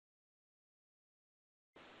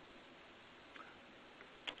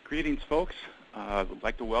Greetings, folks. I'd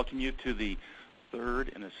like to welcome you to the third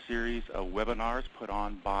in a series of webinars put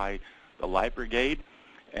on by the Light Brigade.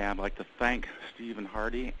 And I'd like to thank Stephen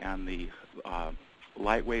Hardy and the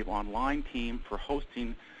Lightwave Online team for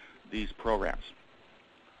hosting these programs.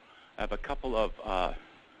 I have a couple of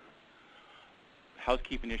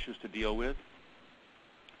housekeeping issues to deal with.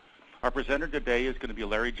 Our presenter today is going to be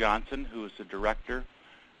Larry Johnson, who is the director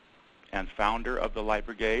and founder of the Light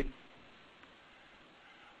Brigade.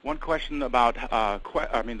 One question about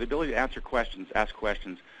the ability to answer questions, ask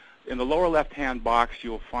questions. In the lower left-hand box,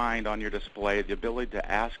 you'll find on your display the ability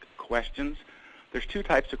to ask questions. There's two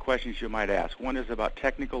types of questions you might ask. One is about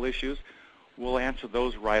technical issues. We'll answer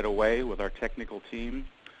those right away with our technical team.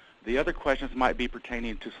 The other questions might be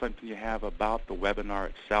pertaining to something you have about the webinar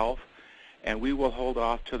itself, and we will hold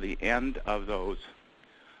off to the end of those,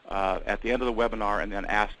 at the end of the webinar, and then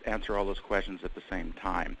answer all those questions at the same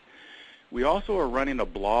time. We also are running a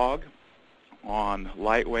blog on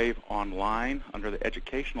Lightwave Online under the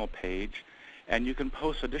educational page, and you can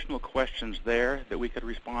post additional questions there that we could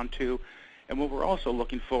respond to. And what we're also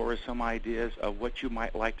looking for is some ideas of what you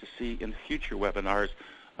might like to see in future webinars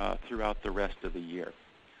throughout the rest of the year.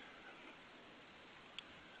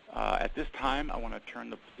 At this time, I want to turn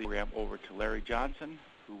the program over to Larry Johnson,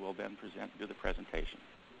 who will then do the presentation.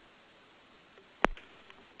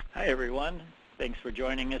 Hi, everyone. Thanks for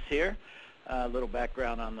joining us here. A little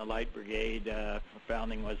background on the Light Brigade.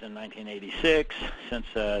 Founding was in 1986. Since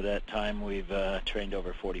that time, we've trained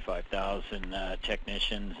over 45,000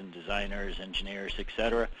 technicians and designers, engineers,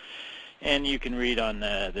 etc. And you can read on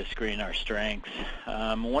the screen our strengths.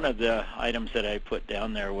 One of the items that I put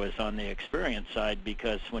down there was on the experience side,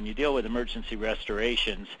 because when you deal with emergency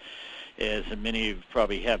restorations, as many of you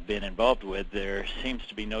probably have been involved with, there seems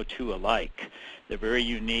to be no two alike. They're very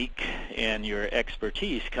unique, and your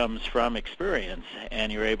expertise comes from experience,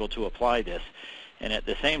 and you're able to apply this. And at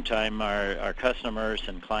the same time, our customers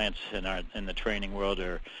and clients in the training world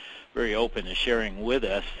are very open to sharing with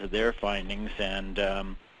us their findings and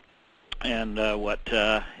what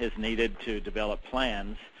is needed to develop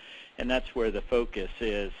plans, and that's where the focus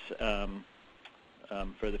is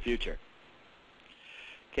for the future.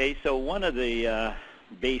 Okay, so one of the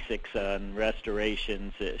basics on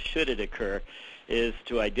restorations, should it occur, is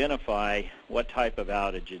to identify what type of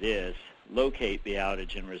outage it is, locate the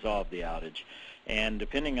outage, and resolve the outage. And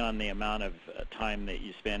depending on the amount of time that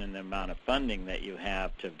you spend and the amount of funding that you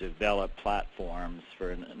have to develop platforms,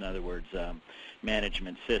 for, in other words,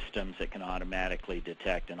 management systems that can automatically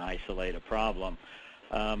detect and isolate a problem,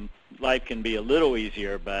 life can be a little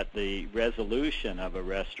easier, but the resolution of a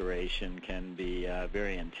restoration can be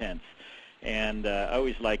very intense. And I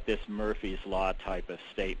always like this Murphy's Law type of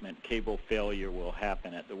statement: cable failure will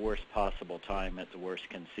happen at the worst possible time at the worst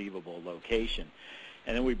conceivable location.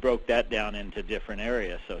 And then we broke that down into different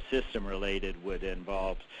areas. So system-related would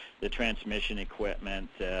involve the transmission equipment,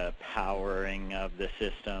 powering of the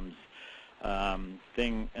systems,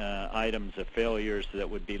 items of failures that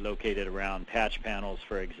would be located around patch panels,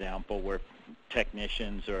 for example, where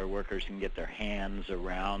technicians or workers can get their hands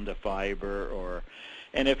around a fiber,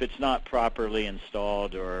 and if it's not properly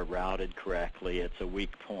installed or routed correctly, it's a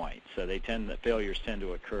weak point. So the failures tend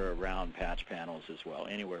to occur around patch panels as well,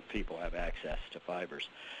 anywhere people have access to fibers.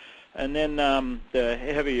 And then the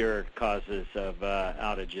heavier causes of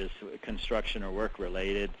outages, construction or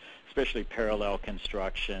work-related, especially parallel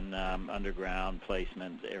construction, underground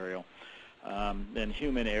placement, aerial. Then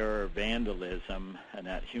human error, vandalism, and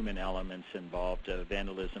that human elements involved.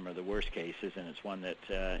 Vandalism are the worst cases, and it's one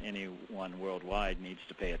that anyone worldwide needs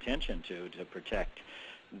to pay attention to protect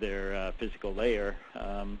their physical layer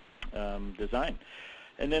design.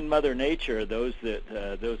 And then Mother Nature, those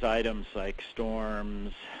items like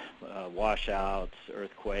storms, washouts,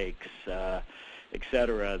 earthquakes,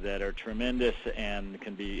 etc., that are tremendous and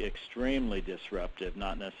can be extremely disruptive.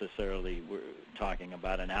 Not necessarily we're talking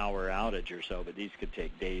about an hour outage or so, but these could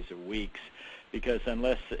take days or weeks, because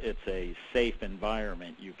unless it's a safe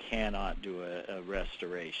environment, you cannot do a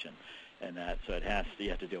restoration. And so you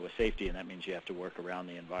have to deal with safety, and that means you have to work around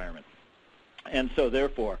the environment. And so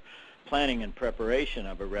therefore, planning and preparation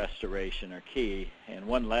of a restoration are key. And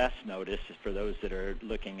one last notice is for those that are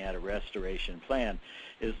looking at a restoration plan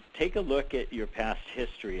is take a look at your past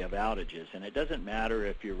history of outages. And it doesn't matter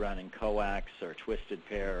if you're running coax or twisted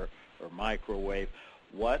pair or microwave.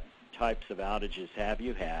 What types of outages have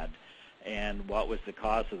you had, and what was the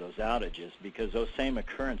cause of those outages? Because those same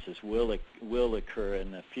occurrences will occur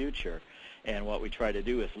in the future. And what we try to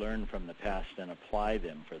do is learn from the past and apply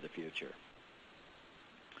them for the future.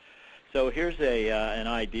 So here's an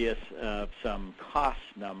idea of some cost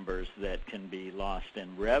numbers that can be lost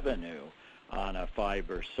in revenue on a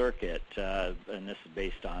fiber circuit, and this is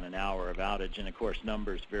based on an hour of outage. And of course,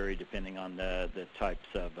 numbers vary depending on the types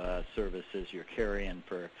of services you're carrying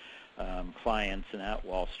for clients, and that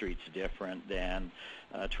Wall Street's different than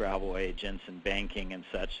travel agents and banking and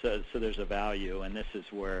such. So there's a value, and this is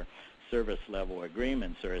where service level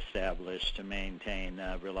agreements are established to maintain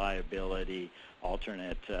reliability,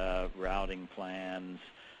 alternate routing plans,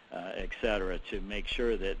 et cetera, to make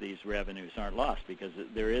sure that these revenues aren't lost, because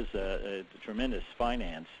there is a tremendous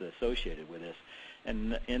finance associated with this.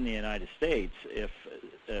 And in the United States, if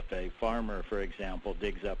a farmer, for example,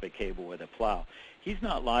 digs up a cable with a plow, he's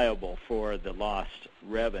not liable for the lost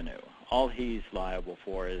revenue. All he's liable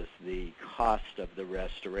for is the cost of the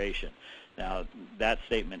restoration. Now, that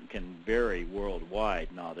statement can vary worldwide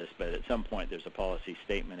and all this, but at some point there's a policy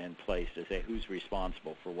statement in place to say who's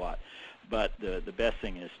responsible for what. But the best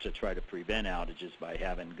thing is to try to prevent outages by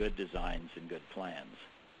having good designs and good plans.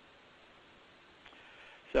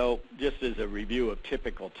 So just as a review of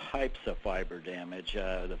typical types of fiber damage,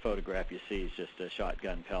 the photograph you see is just a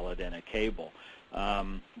shotgun pellet and a cable.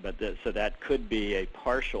 So that could be a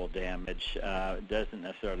partial damage. It doesn't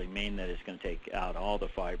necessarily mean that it's going to take out all the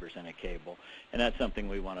fibers in a cable, and that's something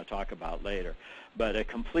we want to talk about later. But a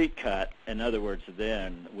complete cut, in other words,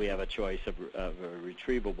 then we have a choice of a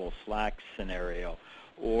retrievable slack scenario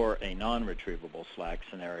or a non-retrievable slack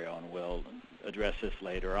scenario, and we'll address this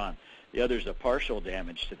later on. The other is a partial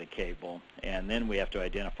damage to the cable, and then we have to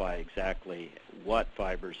identify exactly what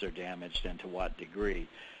fibers are damaged and to what degree,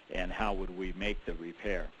 and how would we make the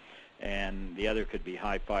repair. And the other could be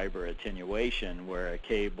high fiber attenuation, where a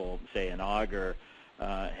cable, say an auger,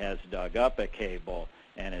 has dug up a cable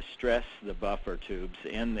and has stressed the buffer tubes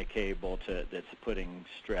in the cable that's putting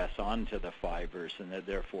stress onto the fibers, and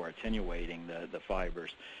therefore attenuating the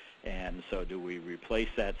fibers. And so do we replace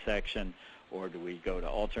that section, or do we go to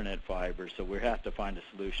alternate fibers? So we have to find a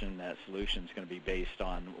solution. That solution is going to be based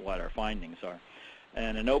on what our findings are.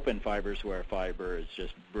 And in open fibers, where a fiber is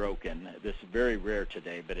just broken, this is very rare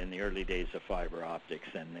today, but in the early days of fiber optics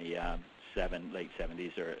in the late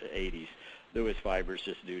 70s or 80s, there was fibers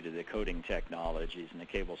just due to the coating technologies and the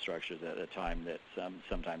cable structures at the time that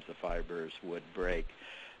sometimes the fibers would break.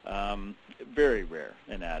 Very rare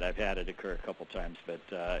in that. I've had it occur a couple times, but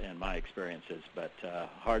in my experiences, but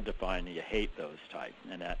hard to find. You hate those type.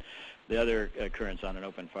 And that the other occurrence on an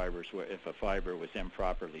open fiber is where if a fiber was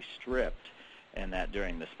improperly stripped, and that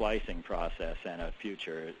during the splicing process and a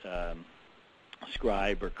future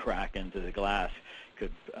scribe or crack into the glass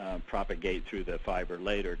could propagate through the fiber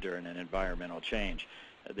later during an environmental change.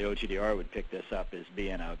 The OTDR would pick this up as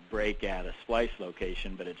being a break at a splice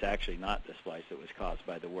location, but it's actually not the splice. It was caused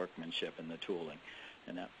by the workmanship and the tooling.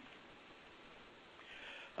 And that.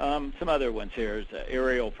 Some other ones here is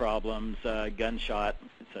aerial problems, gunshot,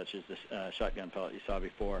 such as the shotgun pellet you saw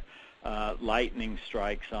before, lightning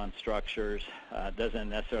strikes on structures. Doesn't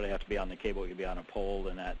necessarily have to be on the cable. It could be on a pole,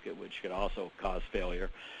 and which could also cause failure.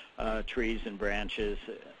 Trees and branches,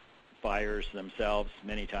 fires themselves.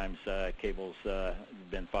 Many times cables,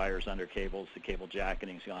 been fires under cables. The cable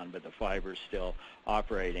jacketing's gone, but the fiber's still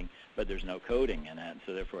operating, but there's no coating in it,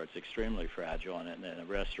 so therefore it's extremely fragile, and the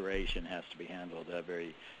restoration has to be handled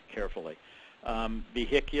very carefully.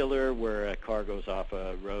 Vehicular, where a car goes off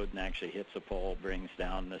a road and actually hits a pole, brings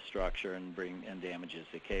down the structure and damages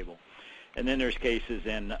the cable. And then there's cases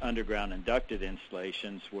in underground inducted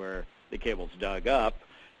installations where the cable's dug up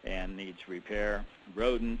and needs repair.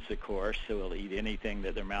 Rodents, of course, who will eat anything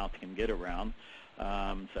that their mouth can get around.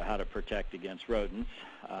 So how to protect against rodents.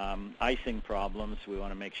 Icing problems, we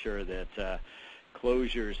want to make sure that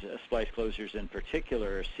closures, splice closures in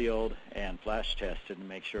particular, are sealed and flash tested to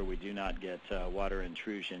make sure we do not get water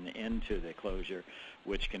intrusion into the closure,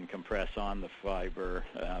 which can compress on the fiber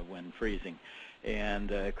when freezing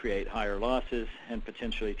and create higher losses and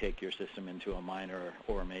potentially take your system into a minor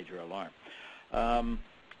or major alarm.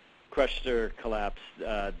 Crushed or collapsed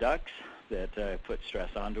ducts that put stress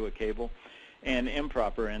onto a cable, and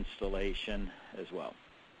improper installation as well.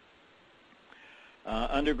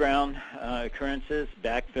 Underground occurrences,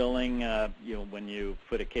 backfilling, when you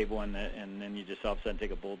put a cable in and then you just all of a sudden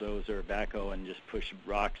take a bulldozer or backhoe and just push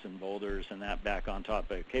rocks and boulders and that back on top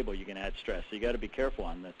of a cable, you can add stress. So you got to be careful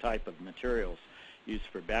on the type of materials used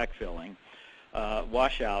for backfilling.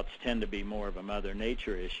 Washouts tend to be more of a Mother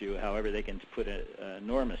Nature issue. However, they can put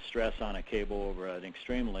enormous stress on a cable over an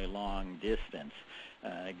extremely long distance.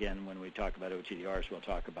 Again, when we talk about OTDRs, we'll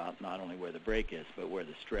talk about not only where the break is, but where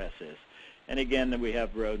the stress is. And again, we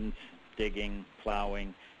have rodents, digging,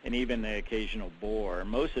 plowing, and even the occasional bore.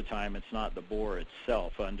 Most of the time, it's not the bore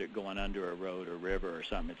itself going under a road or river or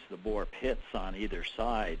something. It's the bore pits on either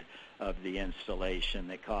side of the installation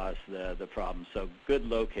that cause the problem. So good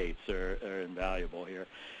locates are invaluable here.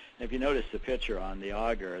 If you notice the picture on the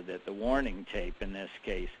auger, that the warning tape in this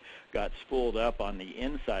case got spooled up on the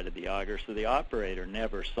inside of the auger, so the operator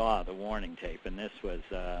never saw the warning tape. And this was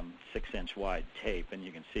 6-inch wide tape, and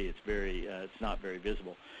you can see it's not very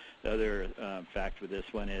visible. The other fact with this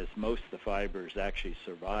one is most of the fibers actually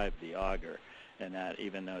survived the auger, and that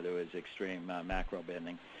even though there was extreme macro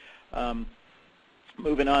bending.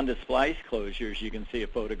 Moving on to splice closures, you can see a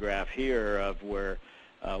photograph here of where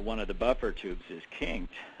one of the buffer tubes is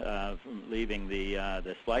kinked from leaving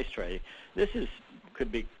the splice tray. This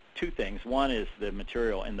could be two things. One is the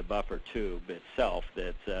material in the buffer tube itself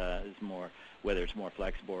that is more, whether it's more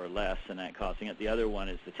flexible or less, and that causing it. The other one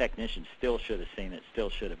is the technician still should have seen it, still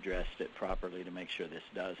should have dressed it properly to make sure this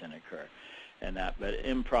doesn't occur. But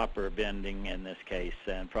improper bending in this case,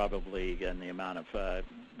 and probably in the amount of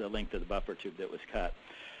the length of the buffer tube that was cut.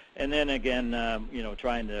 And then again,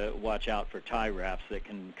 trying to watch out for tie wraps that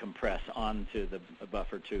can compress onto the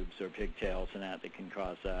buffer tubes or pigtails, and that can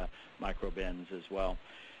cause micro bends as well.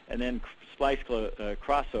 And then splice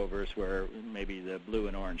crossovers where maybe the blue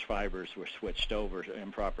and orange fibers were switched over,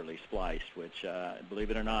 improperly spliced, which,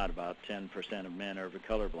 believe it or not, about 10% of men are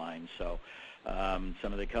colorblind. So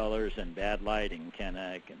some of the colors and bad lighting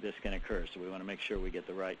this can occur. So we want to make sure we get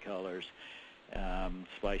the right colors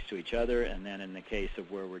spliced to each other, and then in the case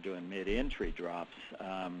of where we're doing mid-entry drops,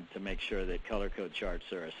 to make sure that color code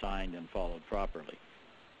charts are assigned and followed properly.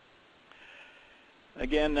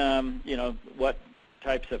 Again, what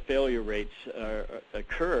types of failure rates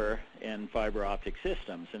occur in fiber optic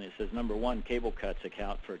systems, and it says number one, cable cuts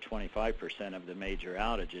account for 25% of the major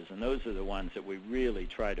outages, and those are the ones that we really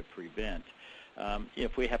try to prevent.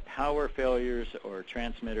 If we have power failures or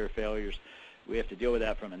transmitter failures, we have to deal with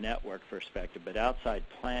that from a network perspective, but outside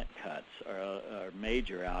plant cuts are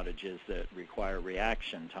major outages that require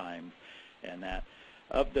reaction time, and that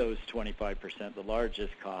of those 25%, the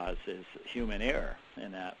largest cause is human error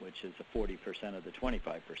in that, which is 40% of the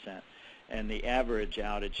 25%. And the average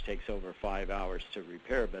outage takes over 5 hours to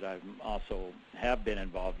repair, but I also have been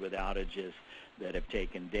involved with outages that have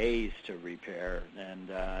taken days to repair, and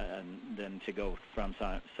then to go from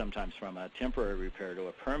sometimes from a temporary repair to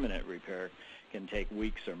a permanent repair can take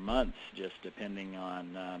weeks or months, just depending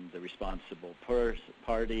on the responsible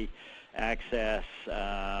party, access,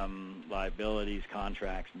 liabilities,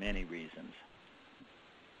 contracts, many reasons.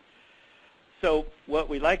 So what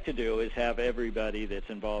we like to do is have everybody that's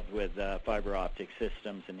involved with fiber optic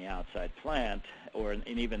systems in the outside plant, and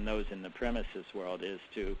even those in the premises world, is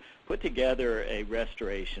to put together a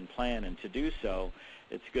restoration plan. And to do so,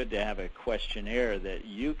 it's good to have a questionnaire that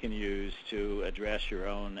you can use to address your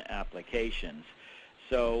own applications.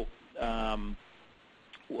 So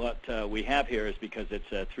what we have here is, because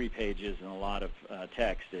it's 3 pages and a lot of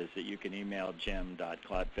text, is that you can email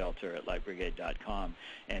jim.clodfelter@lightbrigade.com,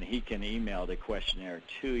 and he can email the questionnaire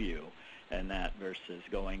to you, and that versus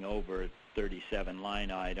going over 37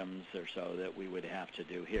 line items or so that we would have to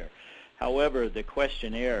do here. However, the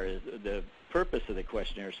questionnaire, the purpose of the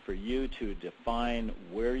questionnaire is for you to define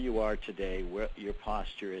where you are today, what your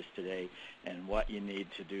posture is today, and what you need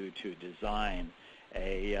to do to design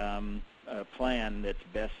a plan that's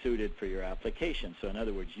best suited for your application. So in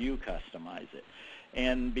other words, you customize it.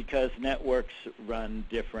 And because networks run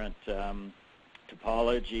different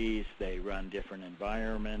topologies, they run different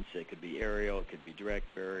environments. It could be aerial, it could be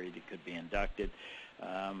direct buried, it could be inducted.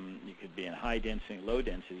 You could be in high density, low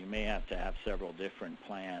density. You may have to have several different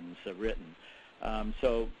plans written.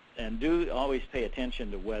 And do always pay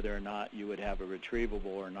attention to whether or not you would have a retrievable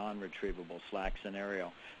or non-retrievable slack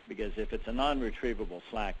scenario, because if it's a non-retrievable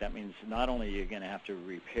slack, that means not only are you going to have to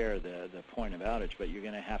repair the point of outage, but you're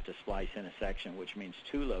going to have to splice in a section, which means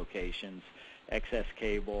 2 locations, excess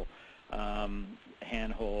cable,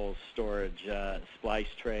 handholds, storage, splice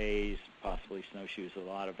trays, possibly snowshoes, a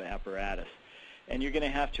lot of apparatus. And you're going to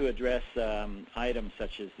have to address items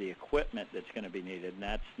such as the equipment that's going to be needed, and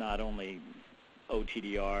that's not only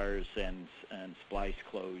OTDRs and splice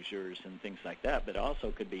closures and things like that, but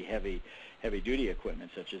also could be heavy duty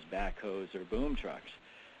equipment such as backhoes or boom trucks.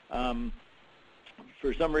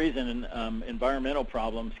 For some reason, environmental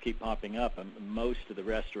problems keep popping up. Most of the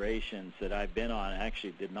restorations that I've been on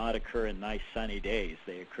actually did not occur in nice sunny days.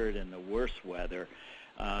 They occurred in the worst weather.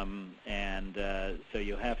 So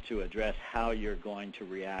you'll have to address how you're going to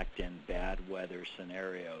react in bad weather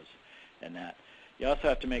scenarios, and that You also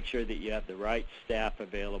have to make sure that you have the right staff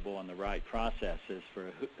available and the right processes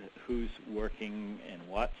for who's working in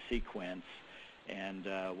what sequence and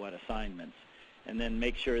what assignments. And then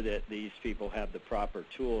make sure that these people have the proper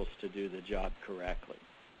tools to do the job correctly.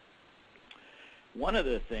 One of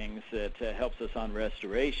the things that helps us on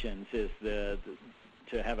restorations is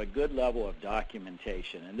to have a good level of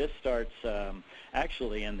documentation. And this starts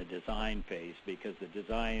actually in the design phase, because the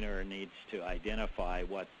designer needs to identify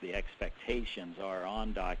what the expectations are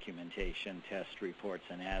on documentation, test reports,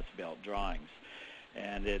 and as-built drawings.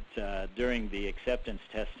 And during the acceptance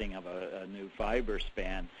testing of a new fiber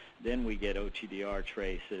span, then we get OTDR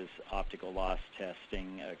traces, optical loss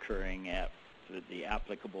testing occurring at the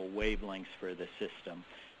applicable wavelengths for the system.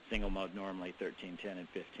 Single mode normally 1310 and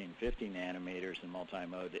 1550 nanometers, and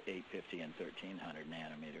multi-mode 850 and 1300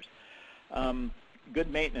 nanometers.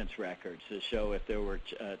 Good maintenance records to show if there were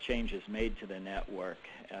changes made to the network,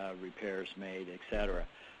 repairs made, etc.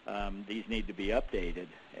 These need to be updated,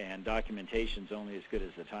 and documentation is only as good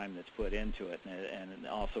as the time that's put into it, and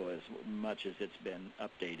also as much as it's been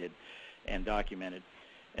updated and documented.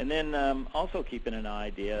 And then also keeping an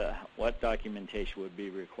idea what documentation would be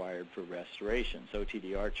required for restorations.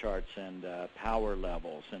 OTDR charts and power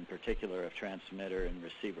levels, in particular of transmitter and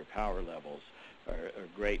receiver power levels, are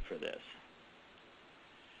great for this.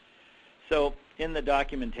 So in the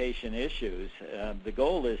documentation issues, the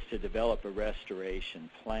goal is to develop a restoration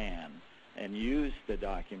plan and use the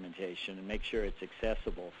documentation and make sure it's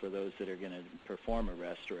accessible for those that are going to perform a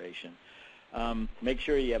restoration. Make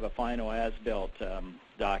sure you have a final as-built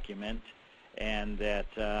document, and that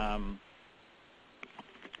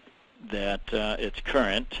it's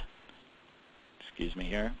current. Excuse me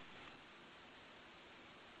here.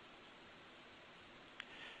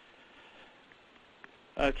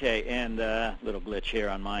 Okay, and a little glitch here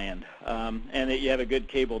on my end. And that you have a good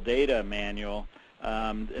cable data manual.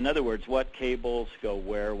 In other words, what cables go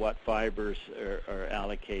where, what fibers are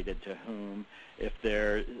allocated to whom. If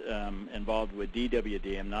they're involved with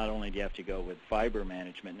DWDM, not only do you have to go with fiber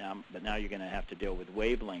management now, but now you're going to have to deal with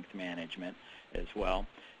wavelength management as well.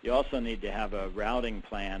 You also need to have a routing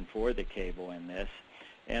plan for the cable in this.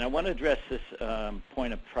 And I want to address this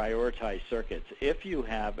point of prioritized circuits. If you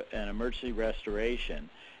have an emergency restoration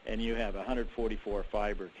and you have 144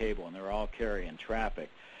 fiber cable and they're all carrying traffic,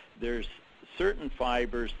 there's certain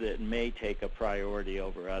fibers that may take a priority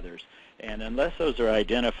over others. And unless those are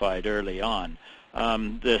identified early on,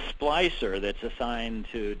 the splicer that's assigned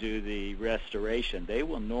to do the restoration, they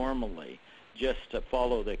will normally just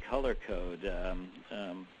follow the color code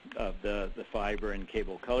of the fiber and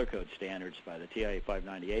cable color code standards by the TIA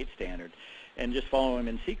 598 standard, and just follow them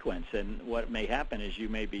in sequence. And what may happen is you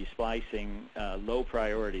may be splicing low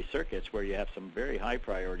priority circuits where you have some very high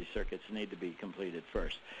priority circuits that need to be completed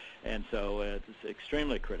first. And so it's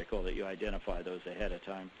extremely critical that you identify those ahead of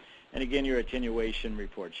time. And again, your attenuation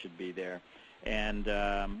report should be there. And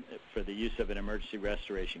for the use of an emergency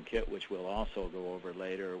restoration kit, which we'll also go over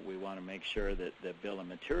later, we want to make sure that the bill of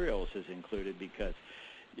materials is included, because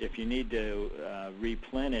if you need to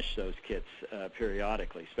replenish those kits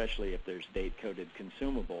periodically, especially if there's date-coded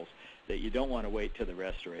consumables, that you don't want to wait till the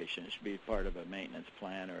restoration. It should be part of a maintenance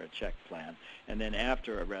plan or a check plan. And then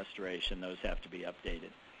after a restoration, those have to be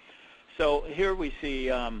updated. So here we see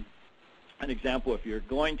an example. If you're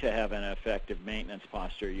going to have an effective maintenance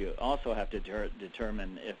posture, you also have to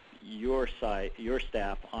determine if your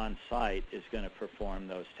staff on site is going to perform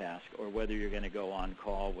those tasks, or whether you're going to go on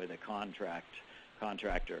call with a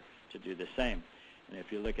contractor to do the same. And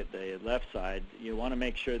if you look at the left side, you want to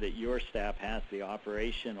make sure that your staff has the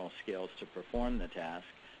operational skills to perform the task,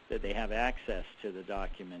 that they have access to the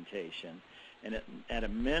documentation, and at a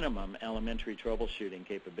minimum, elementary troubleshooting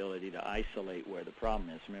capability to isolate where the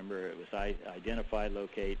problem is. Remember, it was identify,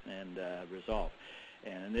 locate, and resolve.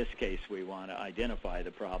 And in this case, we want to identify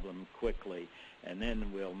the problem quickly, and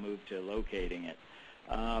then we'll move to locating it.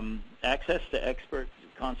 Access to expert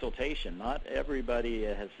consultation. Not everybody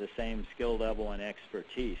has the same skill level and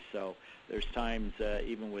expertise, so there's times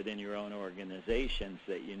even within your own organizations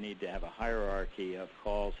that you need to have a hierarchy of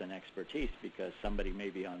calls and expertise, because somebody may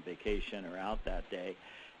be on vacation or out that day,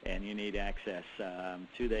 and you need access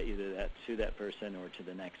to that, either to that person or to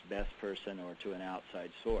the next best person or to an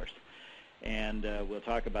outside source. And we'll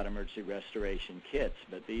talk about emergency restoration kits,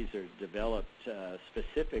 but these are developed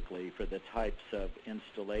specifically for the types of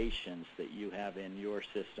installations that you have in your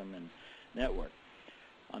system and network.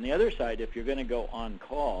 On the other side, if you're going to go on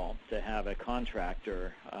call to have a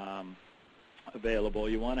contractor available,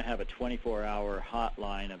 you want to have a 24-hour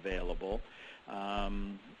hotline available.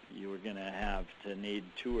 you are going to have to need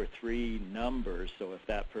 2 or 3 numbers. So if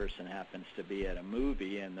that person happens to be at a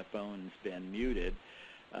movie and the phone's been muted,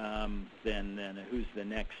 then who's the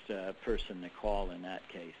next person to call in that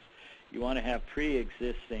case? You want to have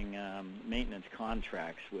pre-existing maintenance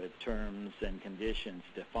contracts with terms and conditions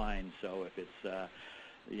defined. So if it's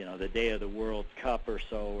the day of the World Cup or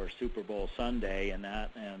so, or Super Bowl Sunday, and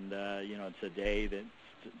it's a day that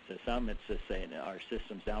to some it's just saying our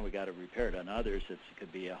system's down, we got to repair it. On others, it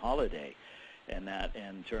could be a holiday, and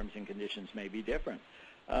terms and conditions may be different.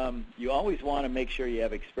 You always want to make sure you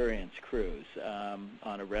have experienced crews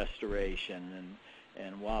on a restoration,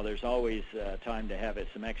 and while there's always time to have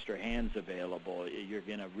some extra hands available, you're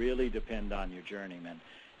going to really depend on your journeyman.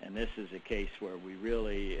 And this is a case where we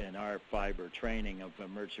really, in our fiber training of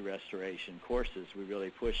emergency restoration courses, we really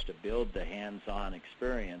push to build the hands-on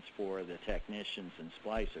experience for the technicians and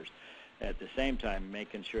splicers. At the same time,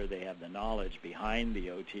 making sure they have the knowledge behind the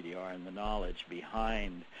OTDR and the knowledge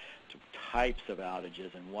behind types of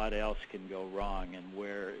outages and what else can go wrong and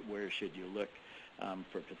where should you look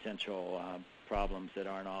for potential problems that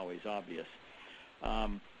aren't always obvious.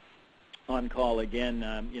 On call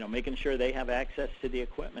again, making sure they have access to the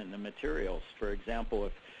equipment and the materials. For example,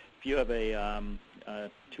 if you have a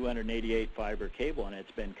 288 fiber cable and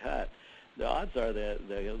it's been cut, the odds are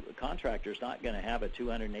the contractor's not going to have a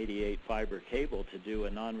 288 fiber cable to do a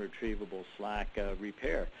non-retrievable slack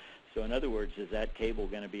repair. So in other words, is that cable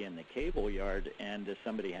going to be in the cable yard, and does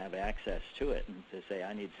somebody have access to it and to say,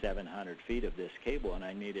 I need 700 feet of this cable and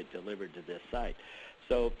I need it delivered to this site?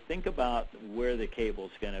 So think about where the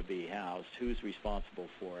cable's going to be housed, who's responsible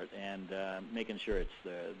for it, and making sure it's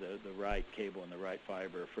the right cable and the right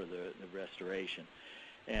fiber for the restoration.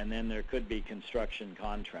 And then there could be construction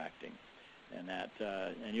contracting. And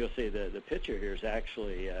you'll see the picture here is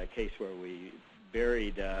actually a case where we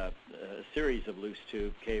buried a series of loose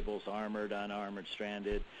tube cables, armored, unarmored,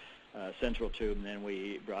 stranded, central tube, and then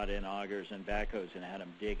we brought in augers and backhoes and had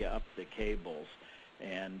them dig up the cables.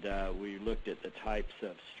 And we looked at the types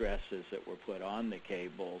of stresses that were put on the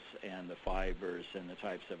cables and the fibers and the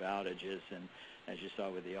types of outages. And as you saw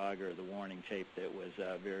with the auger, the warning tape that was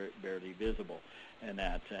barely visible. And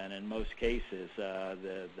in most cases,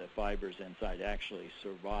 the fibers inside actually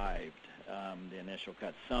survived the initial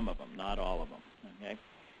cut. Some of them, not all of them. Okay.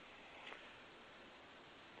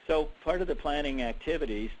 So part of the planning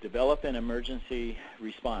activities, develop an emergency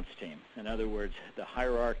response team. In other words, the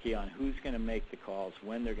hierarchy on who's going to make the calls,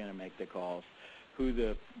 when they're going to make the calls,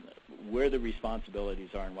 where the responsibilities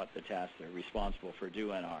are, and what the tasks they're responsible for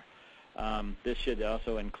doing are. This should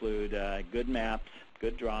also include good maps,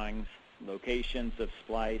 good drawings, locations of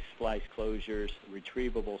splice closures,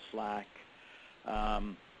 retrievable slack,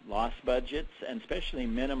 loss budgets, and especially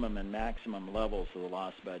minimum and maximum levels of the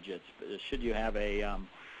loss budgets. Should you have an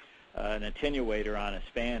attenuator on a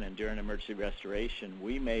span and during emergency restoration,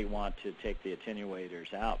 we may want to take the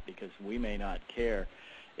attenuators out because we may not care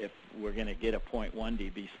if we're going to get a 0.1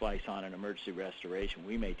 dB splice on an emergency restoration.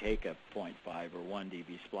 We may take a 0.5 or 1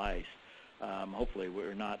 dB splice. Hopefully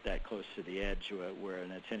we're not that close to the edge where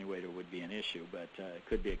an attenuator would be an issue, but it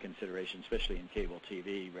could be a consideration, especially in cable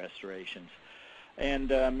TV restorations. And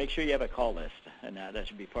make sure you have a call list, and that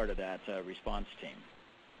should be part of that response team.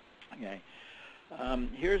 Okay.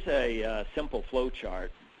 Here's a simple flow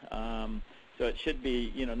chart. So it should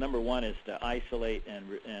be, number one is to isolate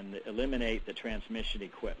and eliminate the transmission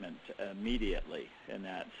equipment immediately in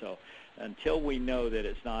that. So until we know that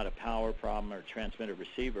it's not a power problem or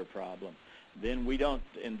transmitter-receiver problem, then we don't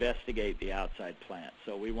investigate the outside plant.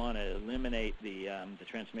 So we want to eliminate the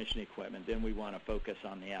transmission equipment. Then we want to focus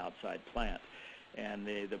on the outside plant. And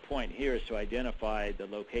the point here is to identify the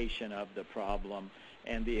location of the problem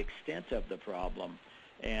and the extent of the problem.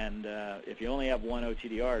 And if you only have one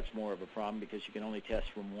OTDR, it's more of a problem because you can only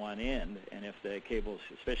test from one end. And if the cables,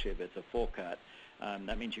 especially if it's a full cut,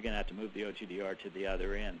 that means you're going to have to move the OTDR to the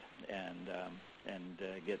other end and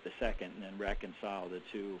get the second, and then reconcile the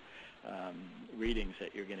two readings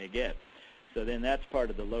that you're going to get. So then that's part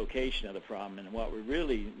of the location of the problem. And what we're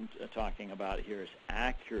really talking about here is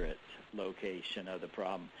accurate location of the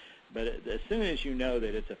problem. But as soon as you know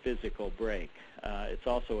that it's a physical break, it's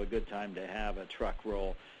also a good time to have a truck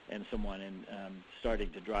roll and someone starting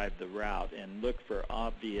to drive the route and look for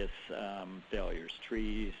obvious failures,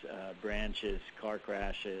 trees, branches, car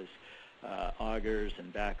crashes, augers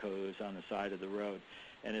and backhoes on the side of the road.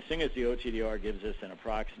 And as soon as the OTDR gives us an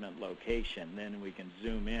approximate location, then we can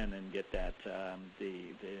zoom in and get that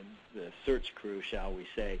the search crew, shall we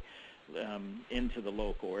say, into the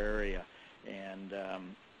local area. And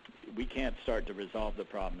we can't start to resolve the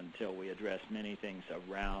problem until we address many things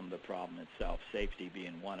around the problem itself, safety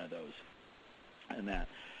being one of those. And that.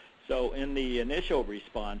 So in the initial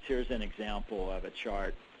response, here's an example of a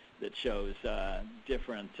chart that shows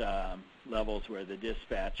different levels where the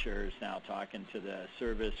dispatcher is now talking to the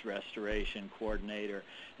service restoration coordinator.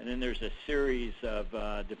 And then there's a series of,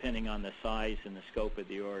 depending on the size and the scope of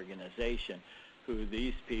the organization, who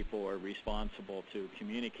these people are responsible to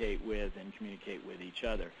communicate with and communicate with each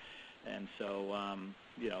other. And so,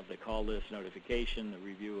 you know, the call list notification, the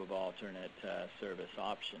review of alternate service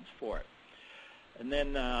options for it. And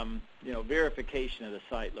then, you know, verification of the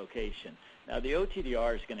site location. Now, the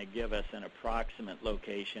OTDR is going to give us an approximate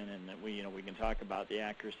location, and that we can talk about the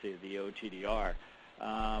accuracy of the OTDR.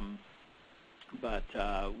 But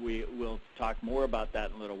we'll talk more about that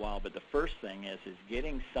in a little while. But the first thing is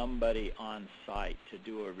getting somebody on site to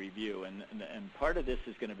do a review, and part of this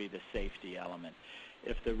is going to be the safety element.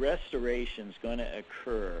 If the restoration is going to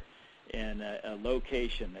occur in a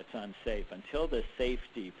location that's unsafe, until the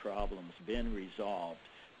safety problem's been resolved,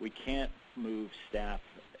 we can't move staff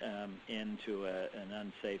into an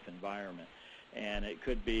unsafe environment. And it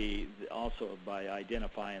could be also by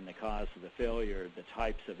identifying the cause of the failure, the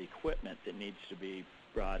types of equipment that needs to be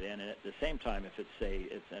brought in. And at the same time, if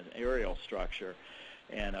it's an aerial structure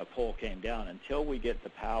and a pole came down, until we get the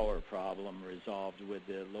power problem resolved with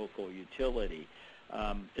the local utility,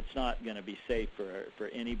 it's not going to be safe for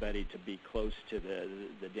anybody to be close to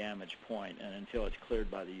the damage point, and until it's cleared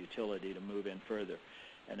by the utility to move in further.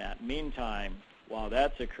 In that meantime, while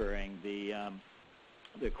that's occurring,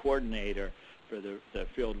 the coordinator for the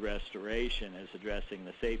field restoration is addressing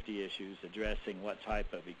the safety issues, addressing what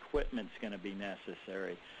type of equipment's going to be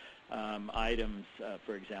necessary. Items,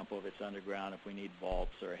 for example, if it's underground, if we need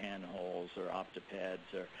vaults or handholds or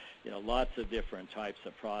optopeds or, you know, lots of different types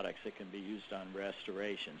of products that can be used on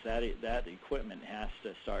restorations. That equipment has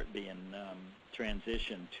to start being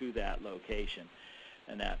transitioned to that location.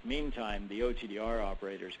 In that meantime, the OTDR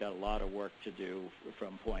operator's got a lot of work to do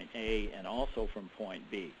from point A and also from point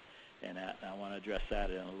B. And I want to address that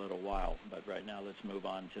in a little while. But right now, let's move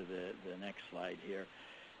on to the next slide here.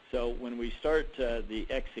 So when we start the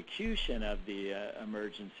execution of the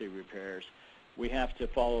emergency repairs, we have to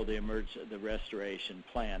follow the restoration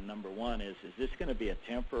plan. Number one is this going to be a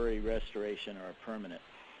temporary restoration or a permanent?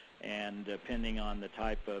 And depending on the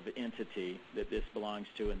type of entity that this belongs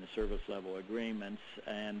to in the service level agreements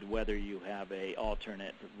and whether you have an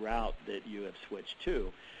alternate route that you have switched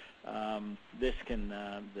to,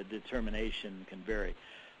 the determination can vary.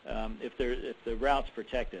 If the route's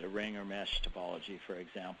protected, a ring or mesh topology, for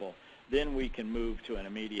example, then we can move to an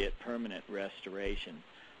immediate permanent restoration.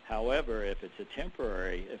 However, if it's a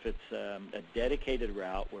temporary, if it's a dedicated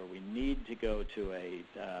route where we need to go to a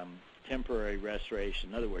temporary restoration,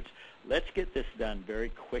 in other words, let's get this done very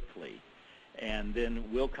quickly, and then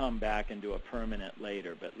we'll come back and do a permanent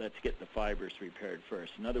later, but let's get the fibers repaired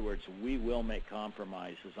first. In other words, we will make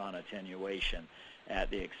compromises on attenuation at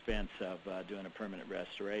the expense of doing a permanent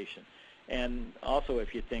restoration. And also,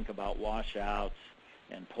 if you think about washouts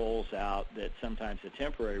and poles out, that sometimes a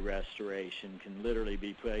temporary restoration can literally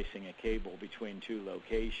be placing a cable between two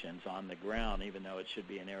locations on the ground, even though it should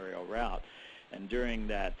be an aerial route. And during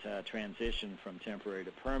that transition from temporary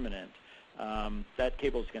to permanent, that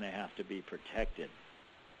cable is going to have to be protected.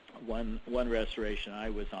 One restoration I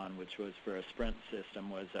was on, which was for a Sprint system,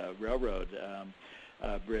 was a railroad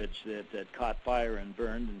bridge that caught fire and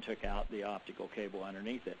burned and took out the optical cable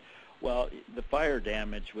underneath it. Well, the fire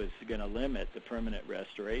damage was going to limit the permanent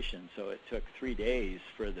restoration, so it took 3 days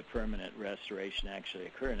for the permanent restoration to actually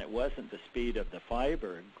occur, and it wasn't the speed of the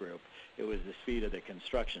fiber group, it was the speed of the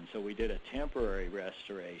construction. So we did a temporary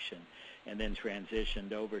restoration and then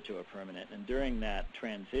transitioned over to a permanent, and during that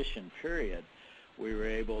transition period, we were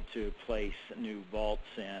able to place new vaults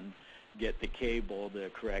in, get the cable, the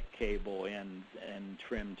correct cable in, and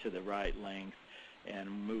trim to the right length,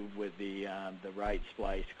 and move with the right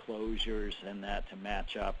splice closures and that to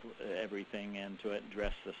match up everything into it,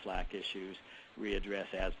 address the slack issues,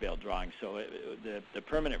 readdress as-built drawings. So the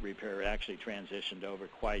permanent repair actually transitioned over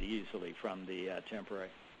quite easily from the temporary.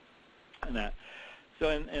 And that. So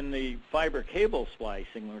in the fiber cable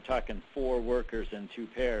splicing, we're talking 4 workers and 2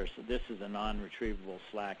 pairs. So this is a non-retrievable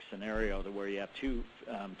slack scenario where you have two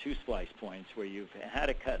splice points where you've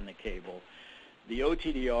had a cut in the cable. The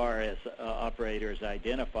OTDR as operator has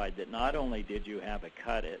identified that not only did you have a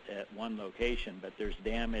cut at one location, but there's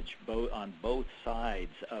damage on both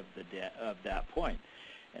sides of that point.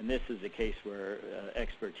 And this is a case where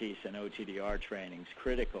expertise in OTDR training is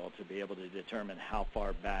critical to be able to determine how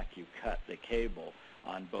far back you cut the cable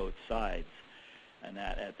on both sides. And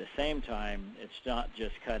that at the same time, it's not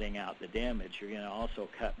just cutting out the damage. You're going to also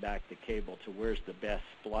cut back the cable to where's the best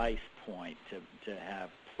splice point to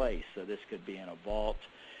have placed. So this could be in a vault,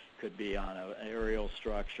 could be on an aerial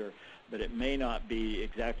structure, but it may not be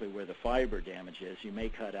exactly where the fiber damage is. You may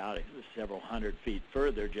cut out several hundred feet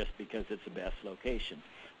further just because it's the best location.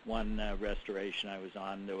 One restoration I was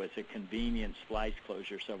on, there was a convenient splice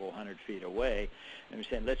closure several hundred feet away, and we're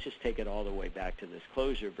saying let's just take it all the way back to this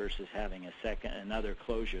closure versus having another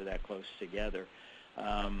closure that close together.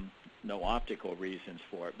 No optical reasons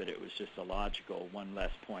for it, but it was just a logical one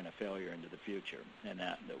less point of failure into the future, and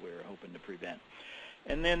that we were hoping to prevent.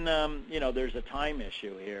 And then, there's a time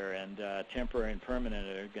issue here, and temporary and permanent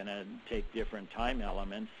are going to take different time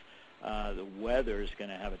elements. The weather is going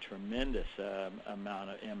to have a tremendous amount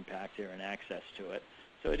of impact here and access to it.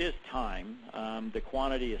 So it is time. The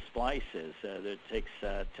quantity of splices that it takes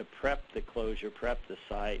to prep the closure, prep the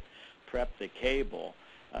site, prep the cable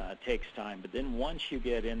takes time. But then once you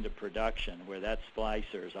get into production where that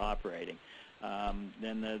splicer is operating,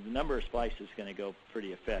 then the number of splices is going to go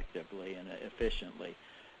pretty effectively and efficiently.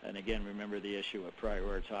 And again, remember the issue of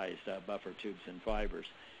prioritized buffer tubes and fibers.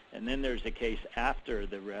 And then there's a case after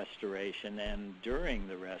the restoration and during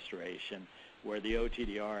the restoration where the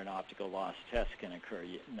OTDR and optical loss tests can occur.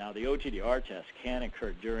 Now, the OTDR test can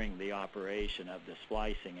occur during the operation of the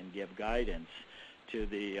splicing and give guidance to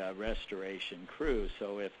the restoration crew.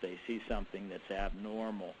 So if they see something that's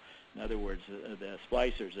abnormal, in other words, the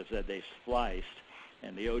splicers have said they've spliced,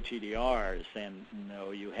 and the OTDR is saying,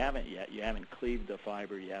 no, you haven't yet. You haven't cleaved the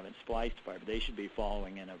fiber. You haven't spliced the fiber. They should be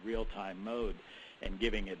following in a real-time mode and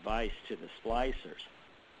giving advice to the splicers.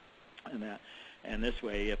 And this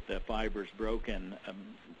way, if the fiber's broken a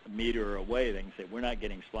meter away, they can say, we're not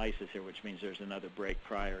getting splices here, which means there's another break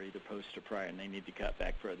prior, either post or prior, and they need to cut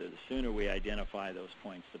back further. The sooner we identify those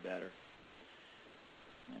points, the better.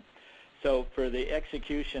 So for the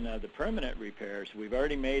execution of the permanent repairs, we've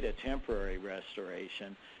already made a temporary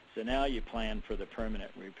restoration. So now you plan for the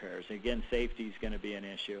permanent repairs. Again, safety is going to be an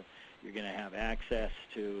issue. You're going to have access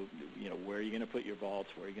to, where you're going to put your vaults,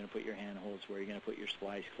 where you're going to put your handholds, where you're going to put your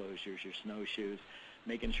splice closures, your snowshoes,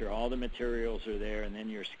 making sure all the materials are there, and then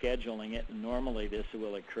you're scheduling it. And normally this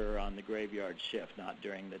will occur on the graveyard shift, not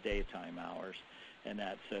during the daytime hours, and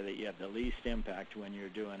that's so that you have the least impact when you're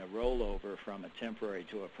doing a rollover from a temporary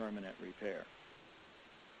to a permanent repair.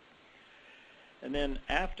 And then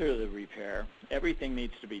after the repair, everything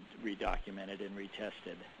needs to be redocumented and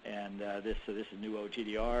retested. And this is new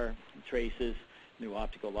OTDR traces, new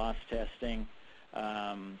optical loss testing,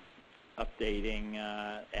 updating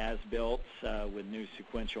as-built with new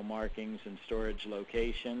sequential markings and storage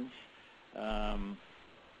locations.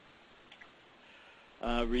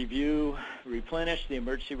 Replenish the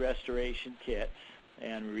emergency restoration kits,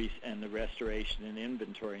 and the restoration and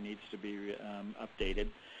inventory needs to be updated.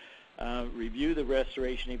 Review the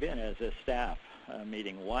restoration event as a staff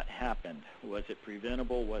meeting. What happened? Was it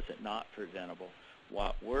preventable? Was it not preventable?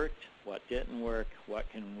 What worked? What didn't work? What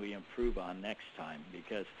can we improve on next time?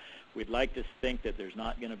 Because we'd like to think that there's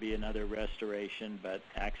not going to be another restoration, but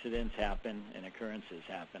accidents happen and occurrences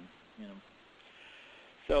happen.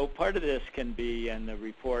 So part of this can be in the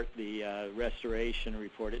report, the restoration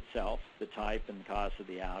report itself, the type and cause of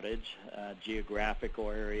the outage, geographical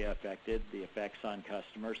area affected, the effects on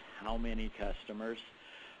customers, how many customers,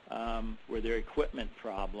 were there equipment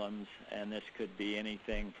problems, and this could be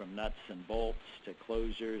anything from nuts and bolts to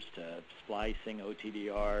closures to splicing,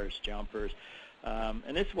 OTDRs, jumpers.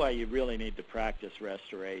 And this is why you really need to practice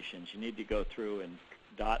restorations. You need to go through and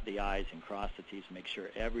dot the I's and cross the T's, make sure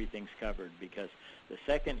everything's covered, because the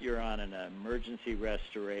second you're on an emergency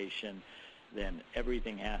restoration, then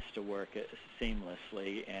everything has to work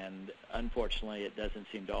seamlessly, and unfortunately it doesn't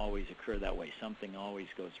seem to always occur that way. Something always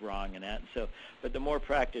goes wrong in that. So, but the more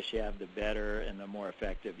practice you have, the better and the more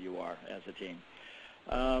effective you are as a team.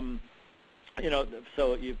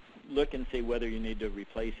 So you look and see whether you need to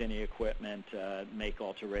replace any equipment, make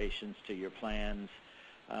alterations to your plans.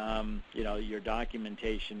 Your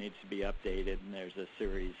documentation needs to be updated, and there's a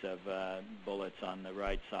series of bullets on the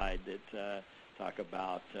right side that talk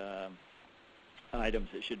about items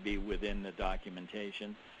that should be within the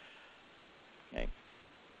documentation. Okay.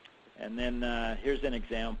 And then here's an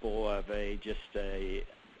example of just a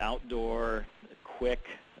outdoor, quick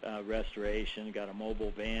restoration. You got a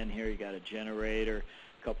mobile van here. You got a generator,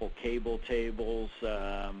 a couple cable tables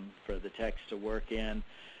for the techs to work in.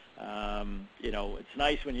 It's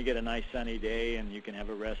nice when you get a nice sunny day and you can have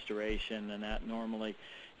a restoration, and that normally,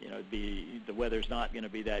 the weather's not going to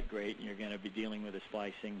be that great, and you're going to be dealing with a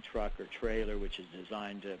splicing truck or trailer, which is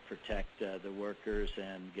designed to protect the workers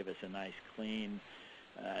and give us a nice, clean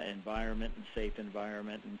environment and safe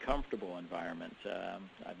environment and comfortable environment.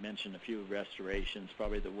 I've mentioned a few restorations.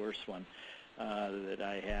 Probably the worst one that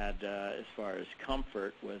I had as far as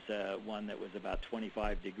comfort was one that was about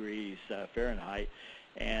 25 degrees Fahrenheit,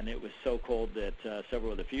 and it was so cold that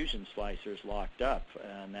several of the fusion splicers locked up,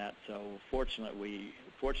 and so fortunately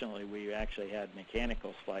we actually had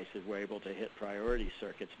mechanical splices. We're able to hit priority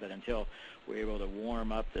circuits, but until we were able to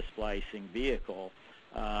warm up the splicing vehicle,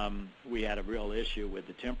 we had a real issue with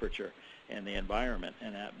the temperature and the environment,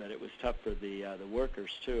 but it was tough for the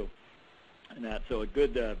workers too. So a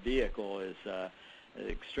good vehicle is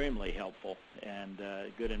extremely helpful and a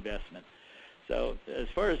good investment. So as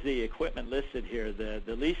far as the equipment listed here,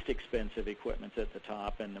 the least expensive equipment's at the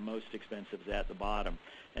top and the most expensive is at the bottom.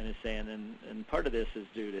 And it's saying, and part of this is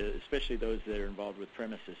due to, especially those that are involved with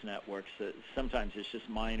premises networks, sometimes it's just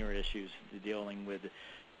minor issues dealing with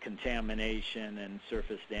contamination and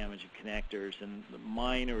surface damage of connectors and the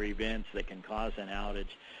minor events that can cause an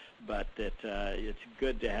outage. But it's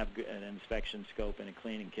good to have an inspection scope and a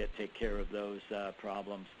cleaning kit take care of those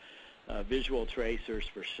problems. Visual tracers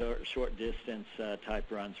for short distance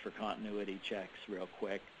type runs for continuity checks real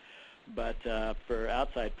quick. But for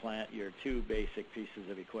outside plant, your two basic pieces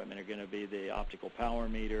of equipment are going to be the optical power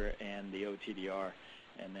meter and the OTDR,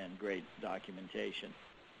 and then great documentation.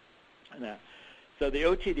 So the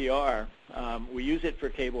OTDR, we use it for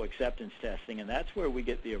cable acceptance testing, and that's where we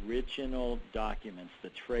get the original documents, the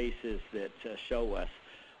traces that show us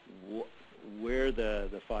where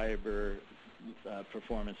the fiber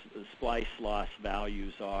performance, the splice loss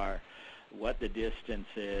values are, what the distance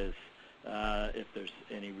is, if there's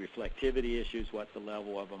any reflectivity issues, what the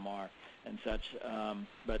level of them are, and such.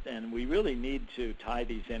 And we really need to tie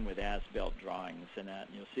these in with as-built drawings, and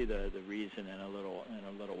you'll see the reason in a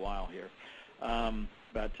little while here.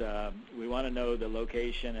 But we want to know the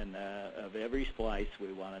location of every splice.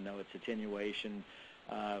 We want to know its attenuation.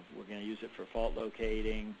 We're going to use it for fault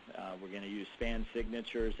locating. We're going to use span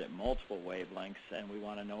signatures at multiple wavelengths, and we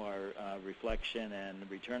want to know our reflection and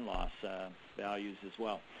return loss values as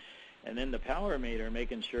well. And then the power meter,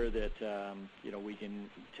 making sure that we can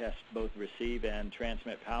test both receive and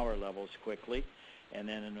transmit power levels quickly. And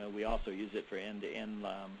then we also use it for end-to-end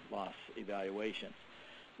loss evaluations.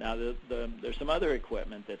 Now, there's some other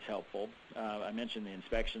equipment that's helpful. I mentioned the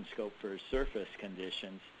inspection scope for surface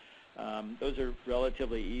conditions. Those are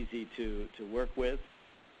relatively easy to work with,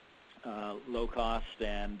 low cost,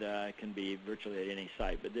 and can be virtually at any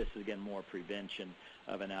site. But this is, again, more prevention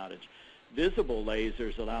of an outage. Visible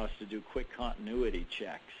lasers allow us to do quick continuity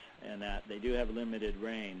checks, and that they do have limited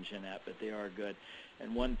range in that, but they are good.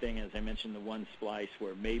 And one thing, as I mentioned, the one splice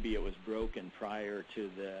where maybe it was broken prior to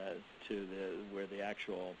where the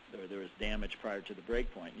actual, or there was damage prior to the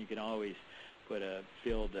breakpoint. You can always put a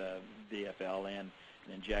filled VFL in and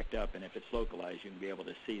inject up, and if it's localized, you can be able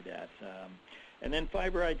to see that. And then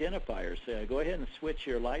fiber identifiers. Go ahead and switch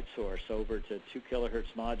your light source over to 2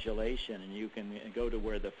 kilohertz modulation, and you can go to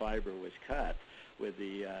where the fiber was cut, with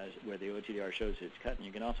where the OTDR shows it's cut. And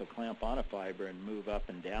you can also clamp on a fiber and move up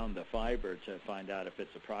and down the fiber to find out if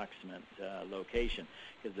it's approximate location,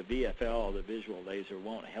 because the VFL, the visual laser,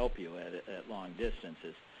 won't help you at long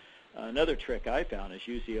distances. Another trick I found is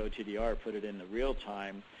use the OTDR, put it in the real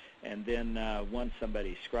time, and then once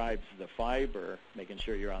somebody scribes the fiber, making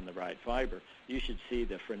sure you're on the right fiber, you should see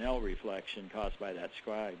the Fresnel reflection caused by that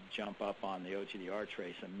scribe jump up on the OTDR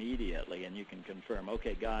trace immediately, and you can confirm,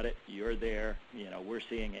 okay, got it, you're there, we're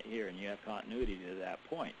seeing it here, and you have continuity to that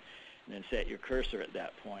point. And then set your cursor at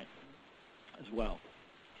that point as well,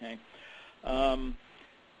 okay?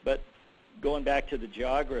 But going back to the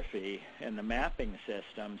geography and the mapping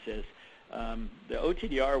systems is the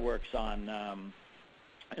OTDR works on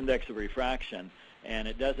index of refraction, and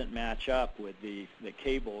it doesn't match up with the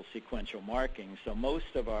cable sequential marking. So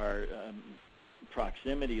most of our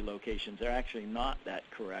proximity locations are actually not that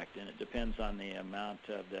correct, and it depends on the amount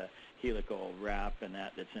of the helical wrap and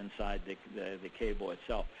that's inside the cable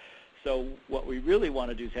itself. So what we really want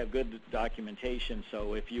to do is have good documentation.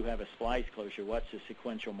 So if you have a splice closure, what's the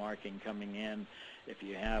sequential marking coming in? If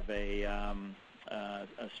you have a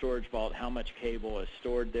storage vault, how much cable is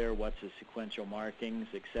stored there, what's the sequential markings,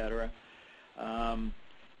 etc.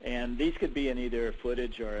 And these could be in either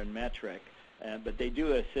footage or in metric, but they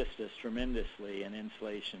do assist us tremendously in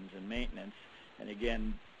installations and maintenance. And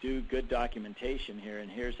again, do good documentation here. And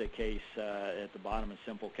here's a case at the bottom, a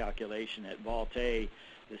simple calculation. At Vault A,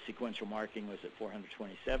 the sequential marking was at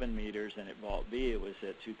 427 meters, and at Vault B, it was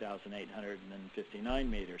at 2,859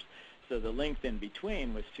 meters. So the length in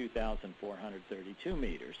between was 2,432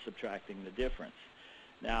 meters, subtracting the difference.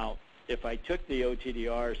 Now, if I took the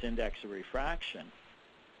OTDR's index of refraction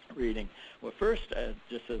reading, well, first,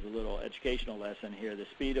 just as a little educational lesson here, the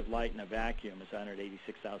speed of light in a vacuum is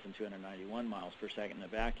 186,291 miles per second in a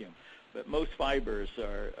vacuum, but most fibers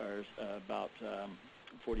are about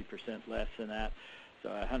 40% less than that, so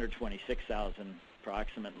 126,000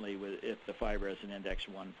 approximately if the fiber has an index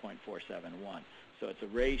of 1.471. So it's a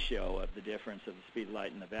ratio of the difference of the speed of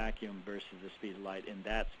light in the vacuum versus the speed of light in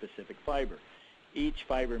that specific fiber. Each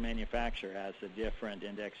fiber manufacturer has a different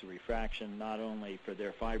index of refraction, not only for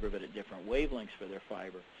their fiber, but at different wavelengths for their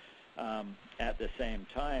fiber. At the same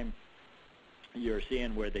time, you're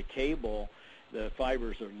seeing where the cable, the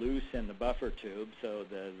fibers are loose in the buffer tube, so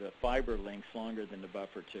the fiber length's longer than the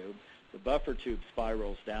buffer tube. The buffer tube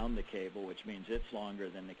spirals down the cable, which means it's longer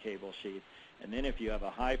than the cable sheath. And then if you have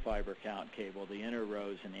a high fiber count cable, the inner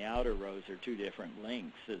rows and the outer rows are two different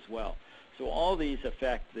lengths as well. So all these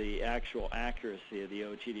affect the actual accuracy of the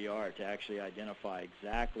OTDR to actually identify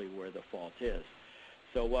exactly where the fault is.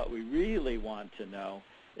 So what we really want to know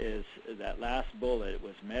is that last bullet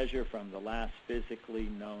was measure from the last physically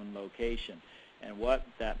known location. And what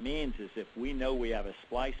that means is if we know we have a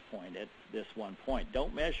splice point at this one point,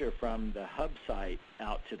 don't measure from the hub site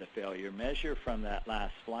out to the failure. Measure from that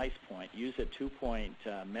last splice point. Use a two-point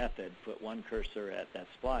method. Put one cursor at that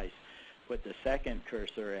splice. Put the second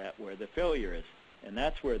cursor at where the failure is. And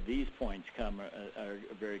that's where these points are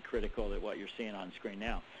very critical at what you're seeing on screen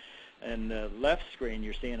now. In the left screen,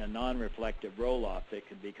 you're seeing a non-reflective roll-off that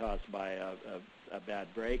could be caused by a bad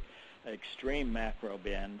break, extreme macro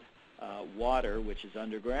bend, water, which is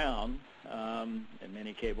underground, and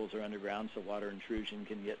many cables are underground, so water intrusion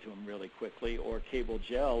can get to them really quickly, or cable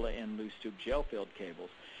gel and loose tube gel-filled cables.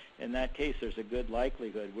 In that case, there's a good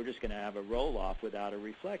likelihood we're just going to have a roll-off without a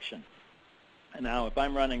reflection. And now, if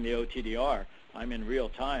I'm running the OTDR, I'm in real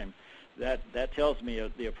time. That tells me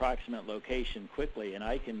the approximate location quickly, and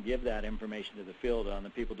I can give that information to the field on the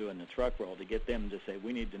people doing the truck roll to get them to say,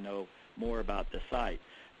 we need to know more about the site.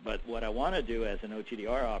 But what I want to do as an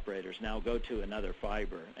OTDR operator is now go to another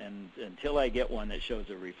fiber, and until I get one that shows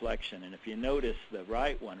a reflection. And if you notice the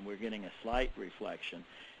right one, we're getting a slight reflection.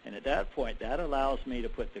 And at that point, that allows me to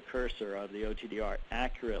put the cursor of the OTDR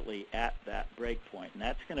accurately at that break point. And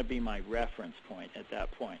that's going to be my reference point at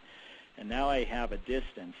that point. And now I have a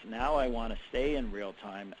distance. Now I want to stay in real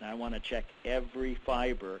time, and I want to check every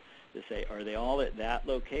fiber to say, are they all at that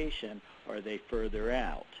location, or are they further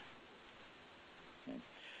out? Okay.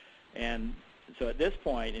 And so at this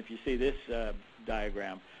point, if you see this